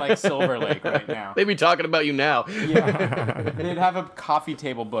Silver Lake right now. They'd be talking about you now. Yeah, they'd have a coffee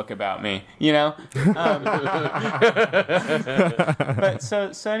table book about me, you know. But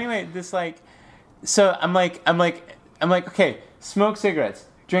so anyway, this like, so I'm like, okay, smoke cigarettes,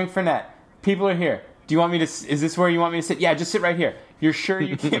 drink Fernet. People are here. Do you want me to? Is this where you want me to sit? Yeah, just sit right here. You're sure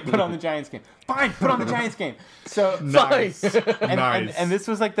you can't put on the Giants game? Fine, put on the Giants game. So Nice. And this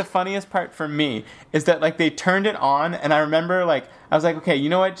was like the funniest part for me is that like they turned it on, and I remember like I was like, okay, you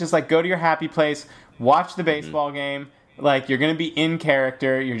know what? Just like go to your happy place, watch the baseball game. Like, you're gonna be in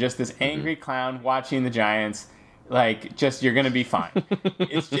character. You're just this angry clown watching the Giants. Like, just you're gonna be fine.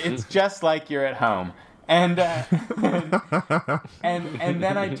 It's just like you're at home. And then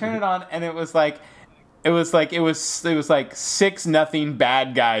I turn it on, and it was like 6-0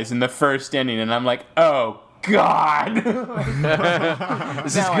 bad guys in the first inning, and I'm like, oh God.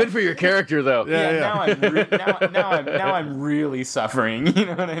 This is good for your character, though. Now I'm really suffering. You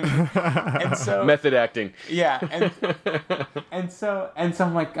know what I mean? And so method acting. Yeah, and so I'm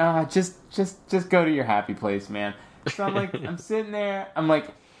like, just go to your happy place, man. So I'm like, I'm sitting there. I'm like,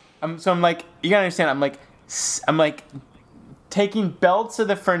 you gotta understand. I'm like taking belts of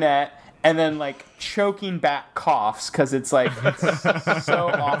the Fernet and then like choking back coughs because it's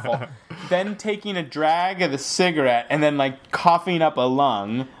so awful. Then taking a drag of the cigarette and then like coughing up a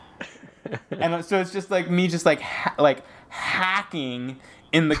lung. And so it's just like me just like hacking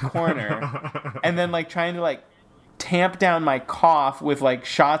in the corner and then like trying to like tamp down my cough with like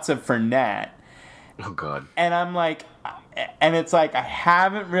shots of Fernet. Oh God. And I'm like, and it's like I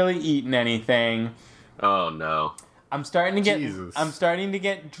haven't really eaten anything. Oh no. I'm starting to get Jesus.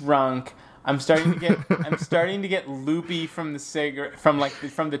 drunk. I'm starting to get loopy from the cigarette, from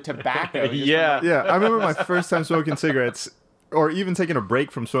the tobacco. just Yeah. from, Yeah, I remember my first time smoking cigarettes, or even taking a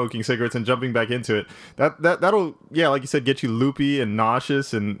break from smoking cigarettes and jumping back into it. That'll, yeah, like you said, get you loopy and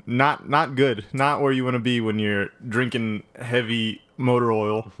nauseous and not good. Not where you want to be when you're drinking heavy motor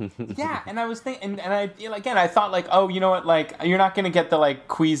oil. yeah, and I was thinking, and I again, I thought like, oh, you know what, like you're not gonna get the like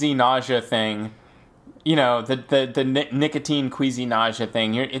queasy nausea thing. You know, the nicotine queasy nausea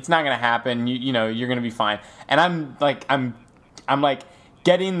thing. It's not gonna happen. You know, you're gonna be fine. And I'm like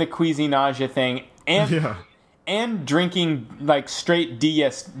getting the queasy nausea thing and drinking like straight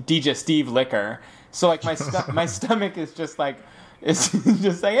digestive liquor. So like my stomach is just like it's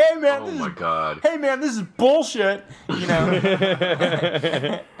just like, hey man, Oh my God. Hey man, this is bullshit. You know,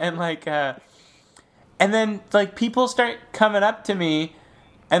 and like and then like people start coming up to me,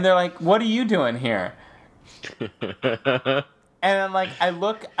 and they're like, "What are you doing here?" And I'm like, I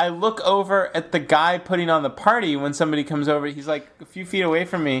look over at the guy putting on the party when somebody comes over. He's like a few feet away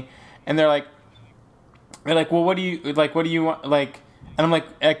from me, and they're like, well, what do you want? Like, and I'm like,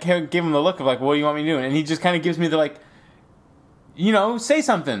 I can't give him the look of like, what do you want me to do? And he just kind of gives me the like, you know, say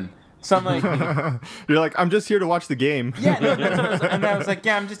something. So I'm like, You're like, I'm just here to watch the game. yeah, no, that's what I was, and I was like,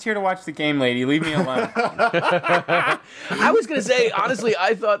 yeah, I'm just here to watch the game, lady. Leave me alone. I was gonna say, honestly,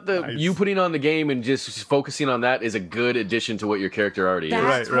 I thought Nice. you putting on the game and just focusing on that is a good addition to what your character already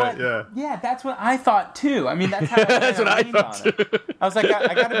is. Right, yeah. Yeah, that's what I thought too. I mean, that's how That's what I leaned thought on it. I was like,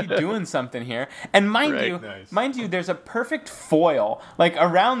 I got to be doing something here. And mind Right. you, Nice. there's a perfect foil like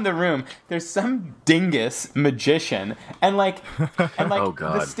around the room. There's some dingus magician, and Oh,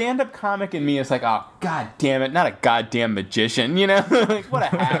 God. the stand-up comic in me is like, oh god damn it, not a goddamn magician, you know? Like what a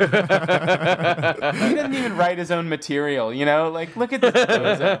hack. He doesn't even write his own material, you know? Like look at this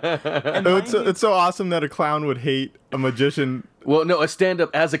bozo. And Oh, mind you- it's so awesome that a clown would hate a magician. Well, no, a stand-up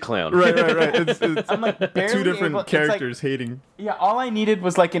as a clown. Right. It's I'm like barely two different able, it's like- characters hating. Yeah, all I needed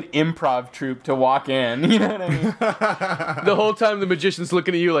was like an improv troupe to walk in. You know what I mean? The whole time the magician's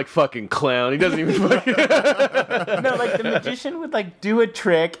looking at you like fucking clown. He doesn't even fucking... No, like the magician would like do a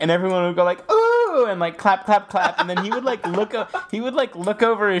trick, and everyone would go like ooh, and like clap, clap, clap, and then he would like look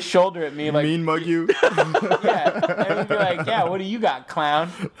over his shoulder at me like Mean mug you. yeah, and he'd be like, yeah, what do you got,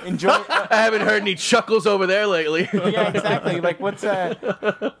 clown? Enjoy. I haven't heard any chuckles over there lately. Yeah, exactly. Like, what's you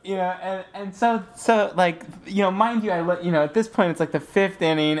know, and so like, you know, mind you, at this point it's like the 5th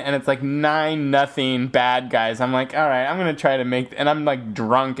inning, and it's like 9-0 bad guys. I'm like, all right, I'm gonna try to make, and I'm like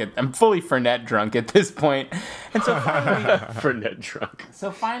I'm fully Fernet drunk at this point, and so finally, Fernet drunk.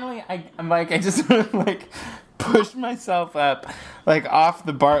 I'm like, I just sort of like push myself up, like off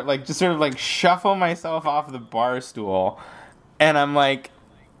the bar, like just sort of like shuffle myself off the bar stool, and I'm like.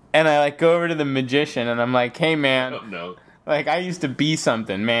 And I like go over to the magician, and I'm like, "Hey, man, Oh, no. like I used to be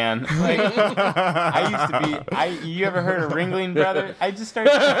something, man. Like I used to be. You ever heard of Ringling Brothers? I just start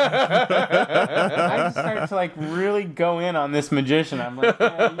to like really go in on this magician. I'm like,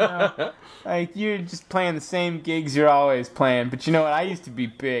 yeah, you know, like you're just playing the same gigs you're always playing. But you know what? I used to be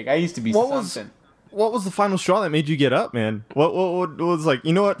big. I used to be something. What was the final straw that made you get up, man? What was like,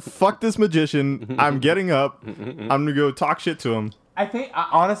 you know what? Fuck this magician. I'm getting up. I'm gonna go talk shit to him. I think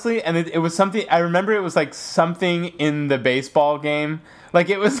honestly, and it was something. I remember it was like something in the baseball game. Like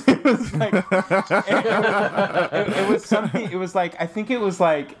it was like it was something. It was like I think it was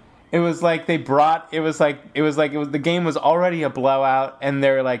like they brought. It was the game was already a blowout, and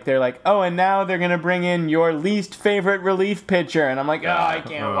they're like, oh, and now they're gonna bring in your least favorite relief pitcher, and I'm like, oh, I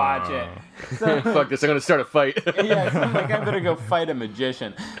can't watch it. So, Fuck this, I'm gonna start a fight. yeah, so I'm like, I'm gonna go fight a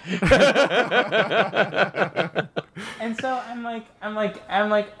magician. And so I'm like,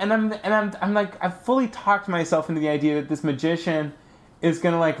 I've fully talked myself into the idea that this magician is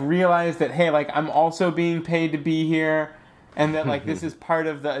gonna like realize that, hey, like I'm also being paid to be here, and that like this is part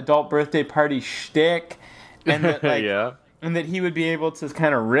of the adult birthday party shtick, and that like, Yeah. and that he would be able to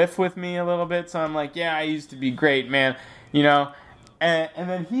kind of riff with me a little bit. So I'm like, yeah, I used to be great, man, you know. And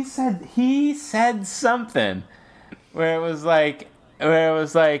then he said something where it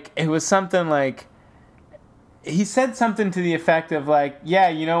was something like he said something to the effect of like, yeah,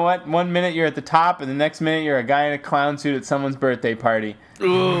 you know what? 1 minute you're at the top, and the next minute you're a guy in a clown suit at someone's birthday party.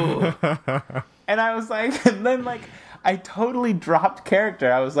 Ooh. And I was like, and then like I totally dropped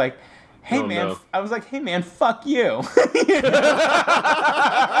character. I was like, hey Oh, man, no. hey man, fuck you.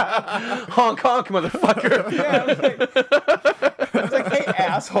 Honk honk, motherfucker. Yeah, I was like, hey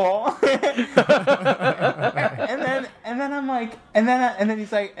asshole. and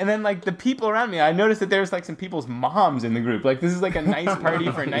it's like, and then like the people around me, I noticed that there's like some people's moms in the group. Like this is like a nice party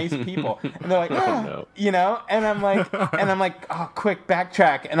for nice people, and they're like, no. you know, and I'm like, oh, quick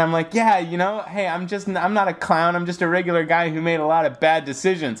backtrack, and I'm like, yeah, you know, hey, I'm not a clown. I'm just a regular guy who made a lot of bad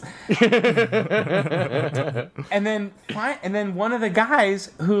decisions. and then one of the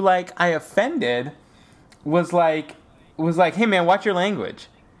guys who like I offended was like, hey man, watch your language.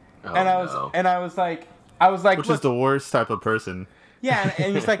 Oh, and I was like, which is the worst type of person. Yeah,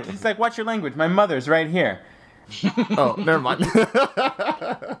 and he's like, watch your language. My mother's right here. Oh, never mind.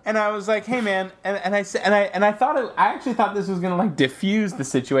 And I was like, hey man, and I actually thought this was gonna like diffuse the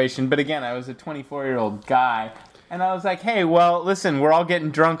situation, but again, I was a 24-year-old guy, and I was like, hey, well, listen, we're all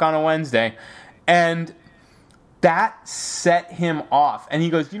getting drunk on a Wednesday, and that set him off, and he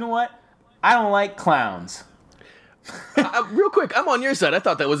goes, you know what? I don't like clowns. Real quick, I'm on your side. I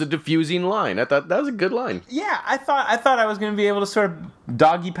thought that was a diffusing line. I thought that was a good line. Yeah, I thought I was going to be able to sort of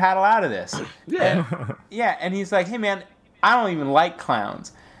doggy paddle out of this. Yeah. And he's like, "Hey man, I don't even like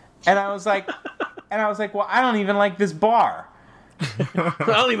clowns." And I was like, "Well, I don't even like this bar." I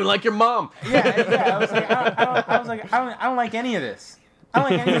don't even like your mom. Yeah. I don't like any of this. I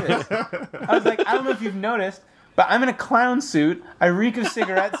don't like any of this. I was like, I don't know if you've noticed, but I'm in a clown suit. I reek of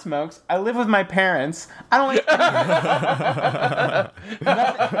cigarette smokes. I live with my parents. I don't like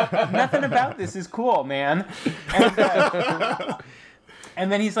nothing about this is cool, man. And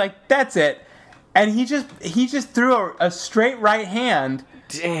then he's like, "That's it." And he just threw a straight right hand.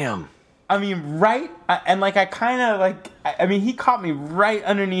 Damn. I mean, right, and like I kind of like. I mean, he caught me right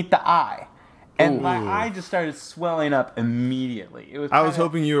underneath the eye. And my eye just started swelling up immediately. It was. I was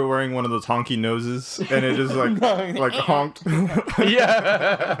hoping you were wearing one of those honky noses, and it just like honked.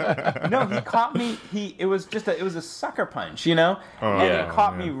 Yeah. No, he caught me. It was a sucker punch, you know, and it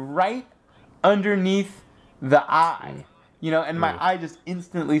caught me right underneath the eye, you know, and my eye just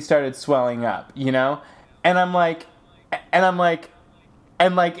instantly started swelling up, you know, and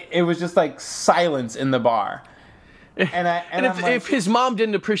it was just like silence in the bar. And if his mom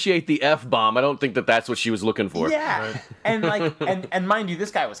didn't appreciate the F-bomb, I don't think that's what she was looking for. Yeah, right. and mind you,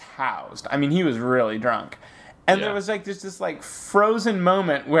 this guy was housed. I mean, he was really drunk, and there was like this like frozen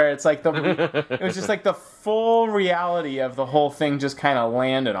moment where it's like it was just like the full reality of the whole thing just kind of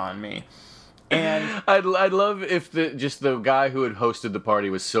landed on me. And I'd love if the guy who had hosted the party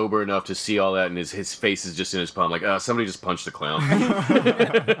was sober enough to see all that, and his face is just in his palm, like, somebody just punched a clown.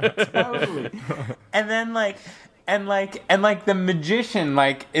 Totally. And then like the magician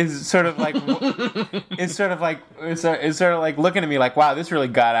is sort of like looking at me like, wow, this really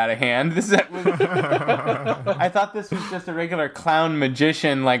got out of hand. I thought this was just a regular clown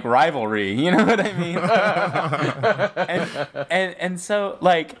magician like rivalry, you know what I mean? and so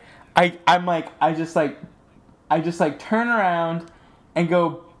like I just turn around and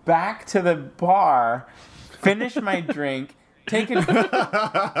go back to the bar, finish my drink, finish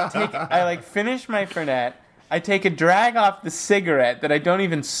my Fernet. I take a drag off the cigarette that I don't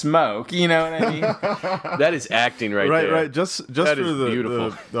even smoke. You know what I mean? That is acting there. Right. Just that for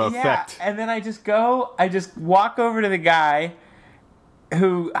the effect. And then I just walk over to the guy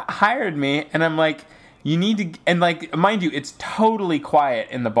who hired me, and I'm like, you need to, and like, mind you, it's totally quiet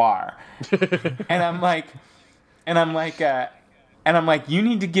in the bar. and I'm like, you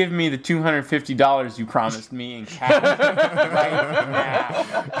need to give me the $250 you promised me in cash right now.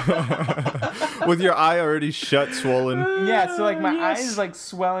 With your eye already shut, swollen. Yeah, so like my eye is like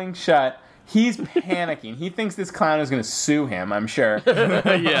swelling shut. He's panicking. He thinks this clown is going to sue him, I'm sure.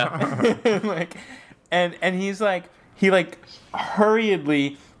 Yeah. And he's like, he like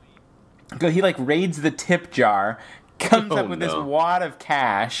hurriedly, he like raids the tip jar, comes up with this wad of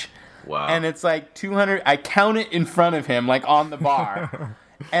cash. Wow. And it's like 200. I count it in front of him, like on the bar,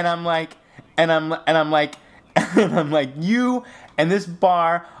 and I'm like, you and this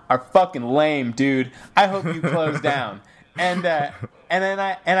bar are fucking lame, dude. I hope you close down. And then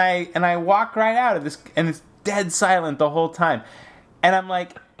I walk right out of this, and it's dead silent the whole time. And I'm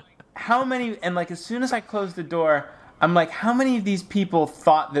like, how many? And like as soon as I close the door, I'm like, how many of these people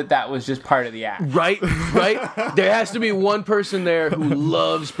thought that was just part of the act? Right. There has to be one person there who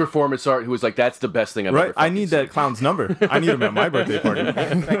loves performance art who is like, that's the best thing I've ever I need that clown's number. I need him at my birthday party.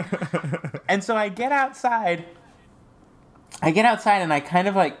 And so I get outside, and I kind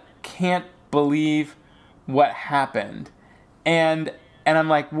of like can't believe what happened. And I'm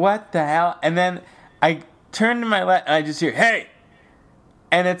like, what the hell? And then I turn to my left, and I just hear, hey!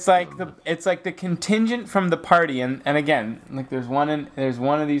 And it's like the contingent from the party, and again, like there's one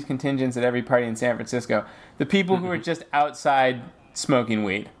of these contingents at every party in San Francisco. The people who are just outside smoking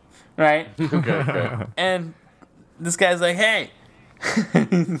weed, right? Okay. And this guy's like, hey,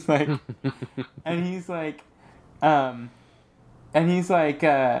 he's like, and he's like,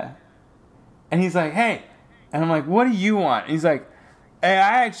 hey, and I'm like, what do you want? And he's like, hey,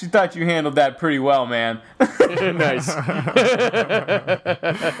 I actually thought you handled that pretty well, man. Nice. And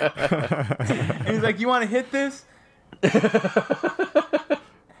he's like, you want to hit this?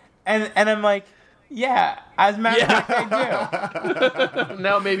 and I'm like, yeah, as a matter of fact, I do.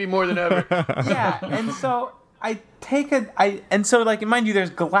 Now maybe more than ever. Yeah, and so like, mind you, there's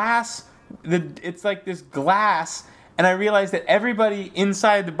glass. It's like this glass, and I realize that everybody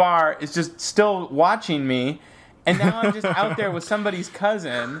inside the bar is just still watching me, and now I'm just out there with somebody's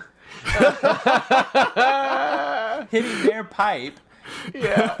cousin, hitting their pipe.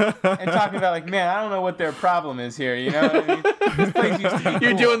 Yeah. And talking about, like, man, I don't know what their problem is here, you know what I mean? This place used to be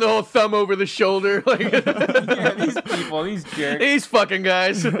You're cool. doing the whole thumb over the shoulder. Like, Yeah, these people, these jerks. these fucking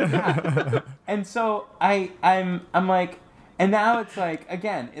guys. And so I'm like, and now it's like,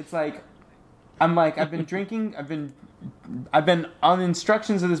 again, it's like, I'm like, I've been drinking, I've been on the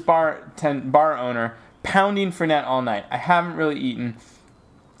instructions of this bar owner, pounding Fernet all night. I haven't really eaten.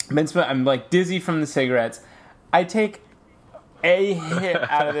 I'm like dizzy from the cigarettes. I take a hit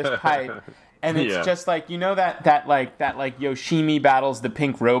out of this pipe, and it's just like, you know, that Yoshimi battles the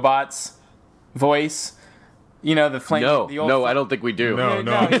pink robots voice, you know, the flame. No, I don't think we do. No,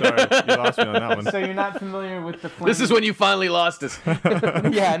 No, I'm sorry. You lost me on that one. So you're not familiar with the flame. This is when you finally lost us.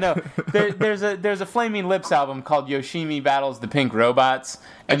 Yeah, no. There's a Flaming Lips album called Yoshimi Battles the Pink Robots.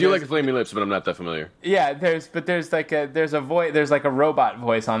 I And do there's- like the Flaming Lips, but I'm not that familiar. Yeah, there's like a robot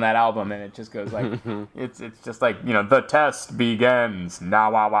voice on that album, and it just goes like, it's just like, you know, the test begins.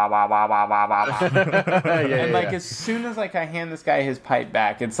 Nah, wah, wah, wah, wah, wah, wah, wah. And like, as soon as like I hand this guy his pipe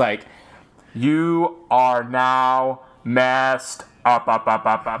back, it's like, you are now messed up.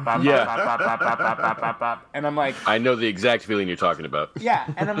 And I'm like, I know the exact feeling you're talking about.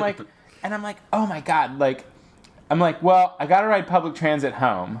 yeah, and I'm like, oh my god, like, I'm like, well, I gotta ride public transit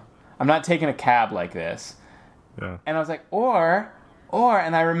home. I'm not taking a cab like this. Yeah. And I was like, or,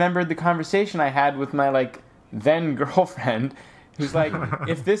 and I remembered the conversation I had with my like then girlfriend, who's like,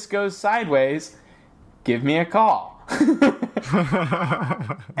 if this goes sideways, give me a call.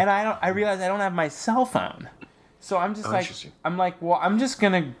 And I realized I don't have my cell phone, so I'm just like, interesting. I'm like, well, I'm just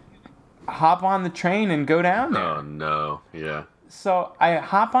gonna hop on the train and go down there. Oh, no. Yeah. So I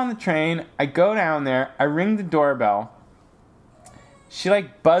hop on the train, I go down there, I ring the doorbell. She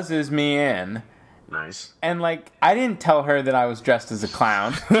like buzzes me in, Nice. and like I didn't tell her that I was dressed as a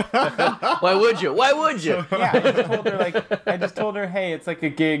clown. Why would you? Why would you? Yeah, I just told her, hey, it's like a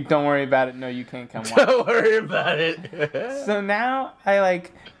gig, don't worry about it. No, you can't come watch. Don't worry about it. So now I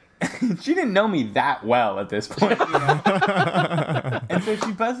like, she didn't know me that well at this point, you know? And so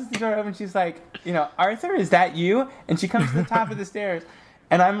she buzzes the door open, she's like, you know, Arthur, is that you? And she comes to the top of the stairs,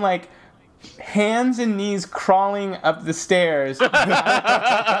 and I'm like, hands and knees crawling up the stairs. My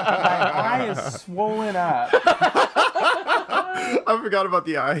eye is swollen up. I forgot about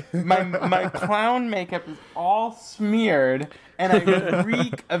the eye. My clown makeup is all smeared, and I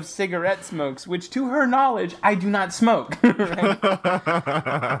reek of cigarette smokes, which, to her knowledge, I do not smoke. Right?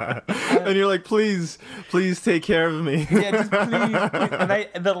 And you're like, please take care of me. Yeah, just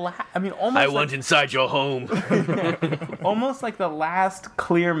please. And almost inside your home. almost like the last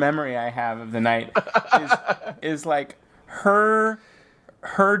clear memory I have of the night is like her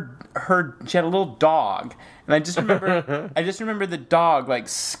she had a little dog, and I just remember the dog like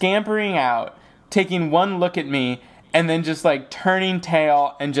scampering out, taking one look at me, and then just like turning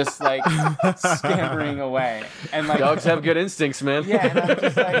tail and just like scampering away. And like, Dogs have good instincts, man. yeah, and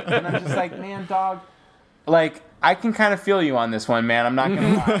I'm just like, man, dog, like, I can kind of feel you on this one, man. I'm not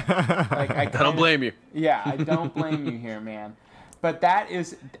gonna lie. Like, I don't blame you. Yeah, I don't blame you here, man. But that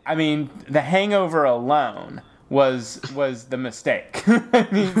is, I mean, the hangover alone was the mistake. I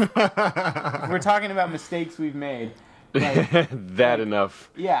mean, if we're talking about mistakes we've made. Like, That enough.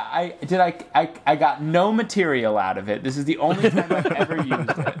 yeah, I got no material out of it. This is the only time I've ever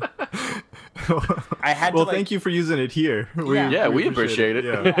used it. I had Well, to, like, thank you for using it here. Yeah, we appreciate it.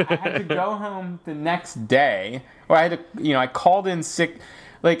 Yeah. yeah, I had to go home the next day, or I had to, you know, I called in sick.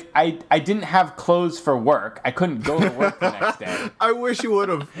 Like, I didn't have clothes for work. I couldn't go to work the next day. I wish you would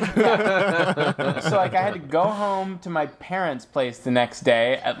have. So, like, I had to go home to my parents' place the next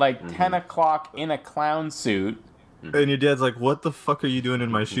day at, like, 10 o'clock in a clown suit. And your dad's like, what the fuck are you doing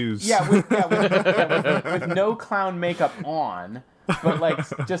in my shoes? With no clown makeup on, but, like,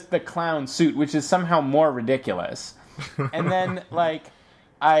 just the clown suit, which is somehow more ridiculous. And then, like,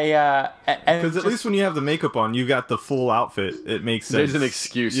 Because at least when you have the makeup on, you got the full outfit. It makes sense. There's an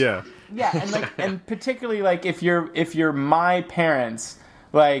excuse. Yeah. Yeah, and particularly like if you're my parents,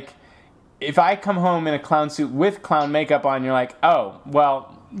 like if I come home in a clown suit with clown makeup on, you're like, oh,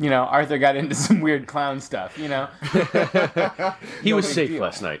 well, Arthur got into some weird clown stuff, He was safe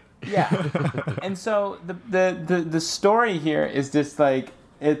last night. Yeah. And so the story here is just like,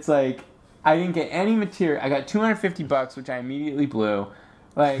 it's like I didn't get any material. I got $250, which I immediately blew.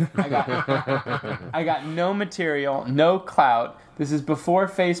 Like I got no material, no clout. This is before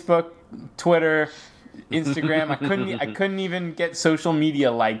Facebook, Twitter, Instagram. I couldn't even get social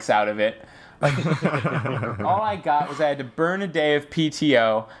media likes out of it. Like all I got was I had to burn a day of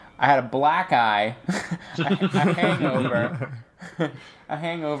PTO. I had a black eye, a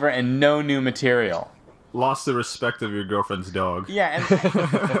hangover, and no new material. Lost the respect of your girlfriend's dog. Yeah,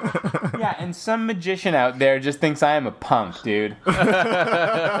 and some magician out there just thinks I am a punk, dude.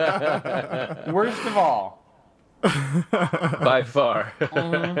 Worst of all. By far.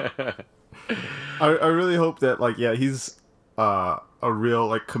 I really hope that he's a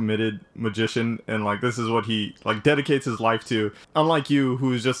real committed magician, and this is what he dedicates his life to. Unlike you,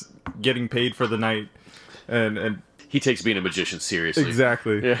 who's just getting paid for the night, and he takes being a magician seriously.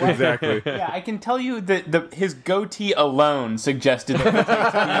 Exactly. Yeah. Exactly. Yeah, I can tell you that his goatee alone suggested that he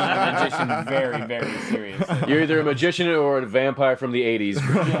takes being a magician very, very seriously. You're either a magician or a vampire from the 80s.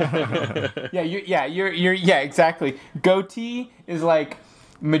 Yeah, exactly. Goatee is like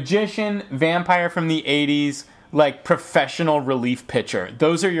magician, vampire from the 80s, like professional relief pitcher.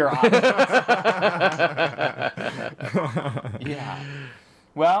 Those are your options. Yeah.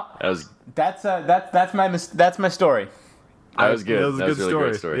 Well, that's my story. That was good. That was a good really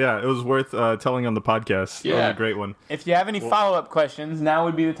great story. Yeah, it was worth telling on the podcast. Yeah, that was a great one. If you have any follow-up questions, now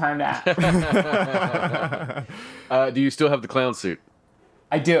would be the time to ask. Do you still have the clown suit?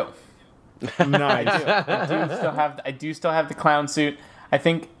 I do. Nice. I do still have the clown suit. I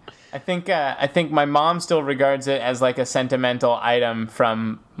think my mom still regards it as like a sentimental item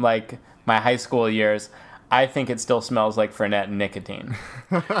from like my high school years. I think it still smells like Fernet and nicotine.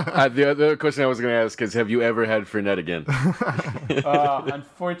 The other question I was going to ask is, have you ever had Fernet again?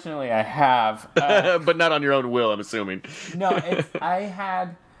 Unfortunately, I have. But not on your own will, I'm assuming. No, I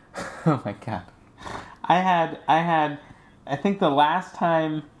had... Oh, my God. I think the last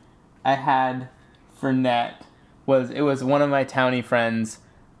time I had Fernet was one of my townie friends'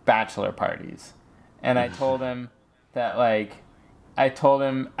 bachelor parties. And I told him that, I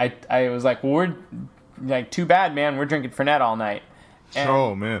was like, well, we're... too bad, man. We're drinking Fernet all night. And,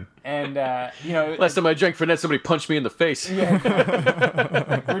 oh, man. And, last time I drank Fernet, somebody punched me in the face. Yeah.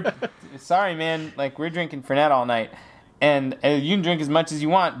 Sorry, man. We're drinking Fernet all night. And you can drink as much as you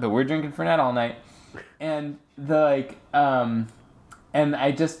want, but we're drinking Fernet all night. And and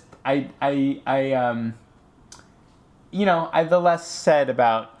the less said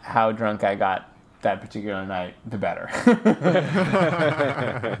about how drunk I got that particular night, the better.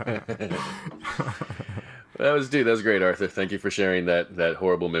 That was great, Arthur. Thank you for sharing that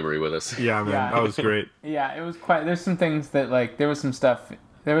horrible memory with us. Yeah, man, that was great. Yeah, it was quite. There's some things that there was some stuff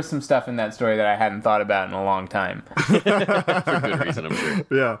in that story that I hadn't thought about in a long time. For good reason, I'm sure.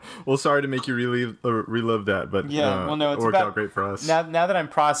 Yeah. Well, sorry to make you relive that, but yeah, well, no, it worked out great for us. Now that I'm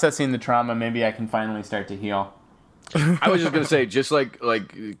processing the trauma, maybe I can finally start to heal. I was just gonna say, just like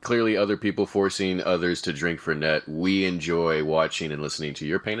clearly other people forcing others to drink Fernet, we enjoy watching and listening to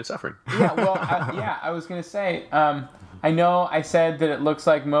your pain and suffering. Yeah, well, I was gonna say, I know I said that it looks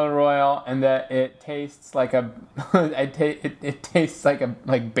like motor oil and that it tastes like it tastes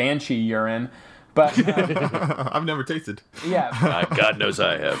like banshee urine, but I've never tasted. Yeah, God knows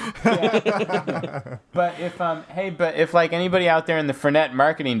I have. Yeah. But if anybody out there in the Fernet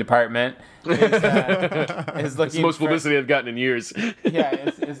marketing department is looking, it's the most publicity I've gotten in years.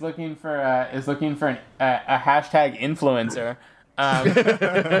 Yeah, is looking for a hashtag influencer.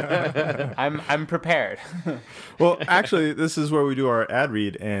 I'm prepared. Well, actually, this is where we do our ad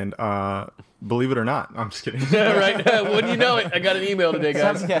read, and believe it or not, I'm just kidding. Right? Wouldn't you know it? I got an email today,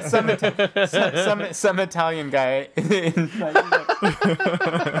 guys. Some Italian guy is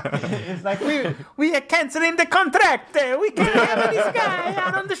like, we are canceling the contract. We can't have this guy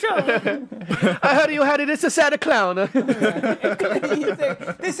out on the show. I heard you had it. It's a sad clown. They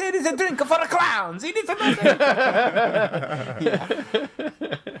say it is a drink for the clowns. It is another. Yeah.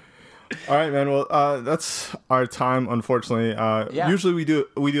 All right, man. Well, that's our time, unfortunately. Usually we do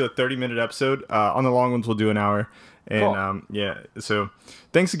a 30-minute episode. On the long ones, we'll do an hour. And cool. So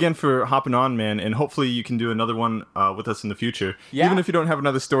thanks again for hopping on, man. And hopefully you can do another one with us in the future. Yeah. Even if you don't have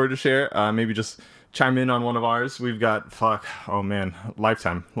another story to share, maybe just chime in on one of ours, we've got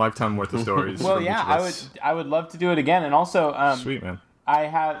lifetime worth of stories. Well, from yeah, each of us. I would love to do it again, and also Sweet, man.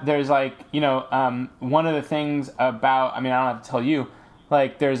 there's like, one of the things about, I mean, I don't have to tell you,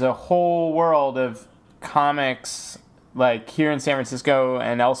 like, there's a whole world of comics, like, here in San Francisco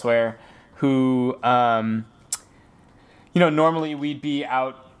and elsewhere, who, normally we'd be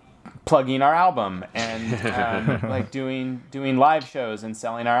out plugging our album and like doing live shows and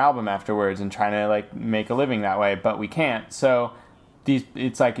selling our album afterwards and trying to like make a living that way, but we can't. So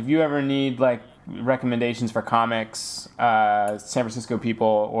it's like, if you ever need like recommendations for comics, San Francisco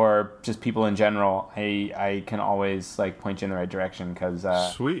people or just people in general, I can always like point you in the right direction, because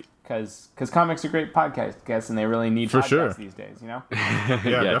Sweet. Because comics are great podcast guests, and they really need For podcasts sure. these days, Yeah,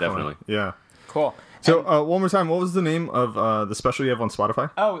 definitely. Yeah. Cool. So one more time, what was the name of the special you have on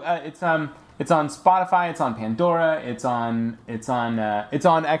Spotify? It's on Spotify, it's on Pandora, it's on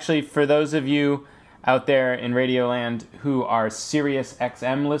actually, for those of you out there in Radioland who are Sirius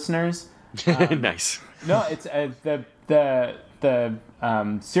XM listeners. Nice. No, it's the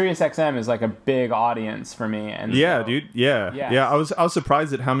Sirius XM is like a big audience for me, and Yeah, so, dude. Yeah. I was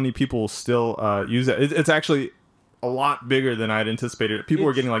surprised at how many people still use it. It's actually a lot bigger than I'd anticipated. People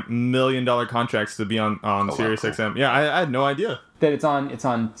were getting like $1 million contracts to be on Sirius XM. Yeah, I had no idea. That it's on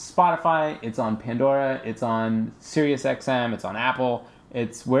Spotify, it's on Pandora, it's on Sirius XM, it's on Apple,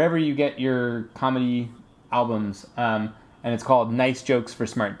 it's wherever you get your comedy albums, and it's called Nice Jokes for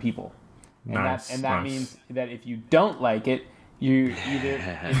Smart People. And that means that if you don't like it,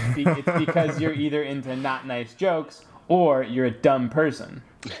 it's because you're either into not nice jokes or you're a dumb person.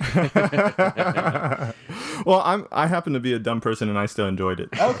 Well, I happen to be a dumb person, and I still enjoyed it.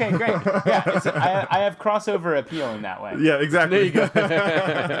 Okay, great. Yeah, I have crossover appeal in that way. Yeah, exactly. There you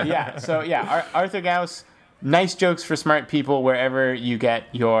go. Yeah. So yeah, Arthur Gauss, Nice Jokes for Smart People, wherever you get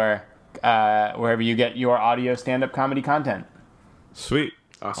your audio stand-up comedy content. Sweet.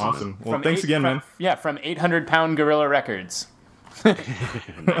 Awesome. Well, thanks again, man. Yeah, from 800 Pound Gorilla Records.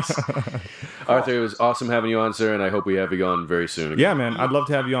 Nice. Arthur, it was awesome having you on, sir, and I hope we have you on very soon again. Yeah, man. I'd love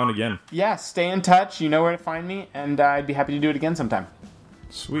to have you on again. Yeah, stay in touch. You know where to find me, and I'd be happy to do it again sometime.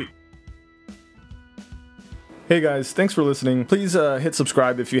 Sweet. Hey guys, thanks for listening. Please hit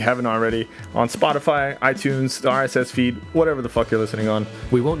subscribe if you haven't already on Spotify, iTunes, the RSS feed, whatever the fuck you're listening on.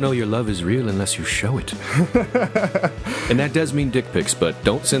 We won't know your love is real unless you show it. And that does mean dick pics, but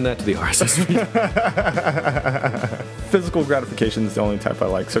don't send that to the RSS feed. Physical gratification is the only type I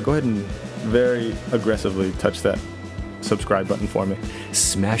like, so go ahead and very aggressively touch that subscribe button for me.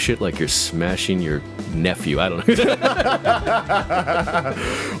 Smash it like you're smashing your nephew. I don't know.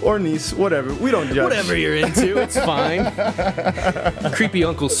 Or niece, whatever. We don't judge. Whatever you're into, it's fine. Creepy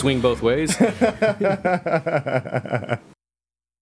uncles swing both ways.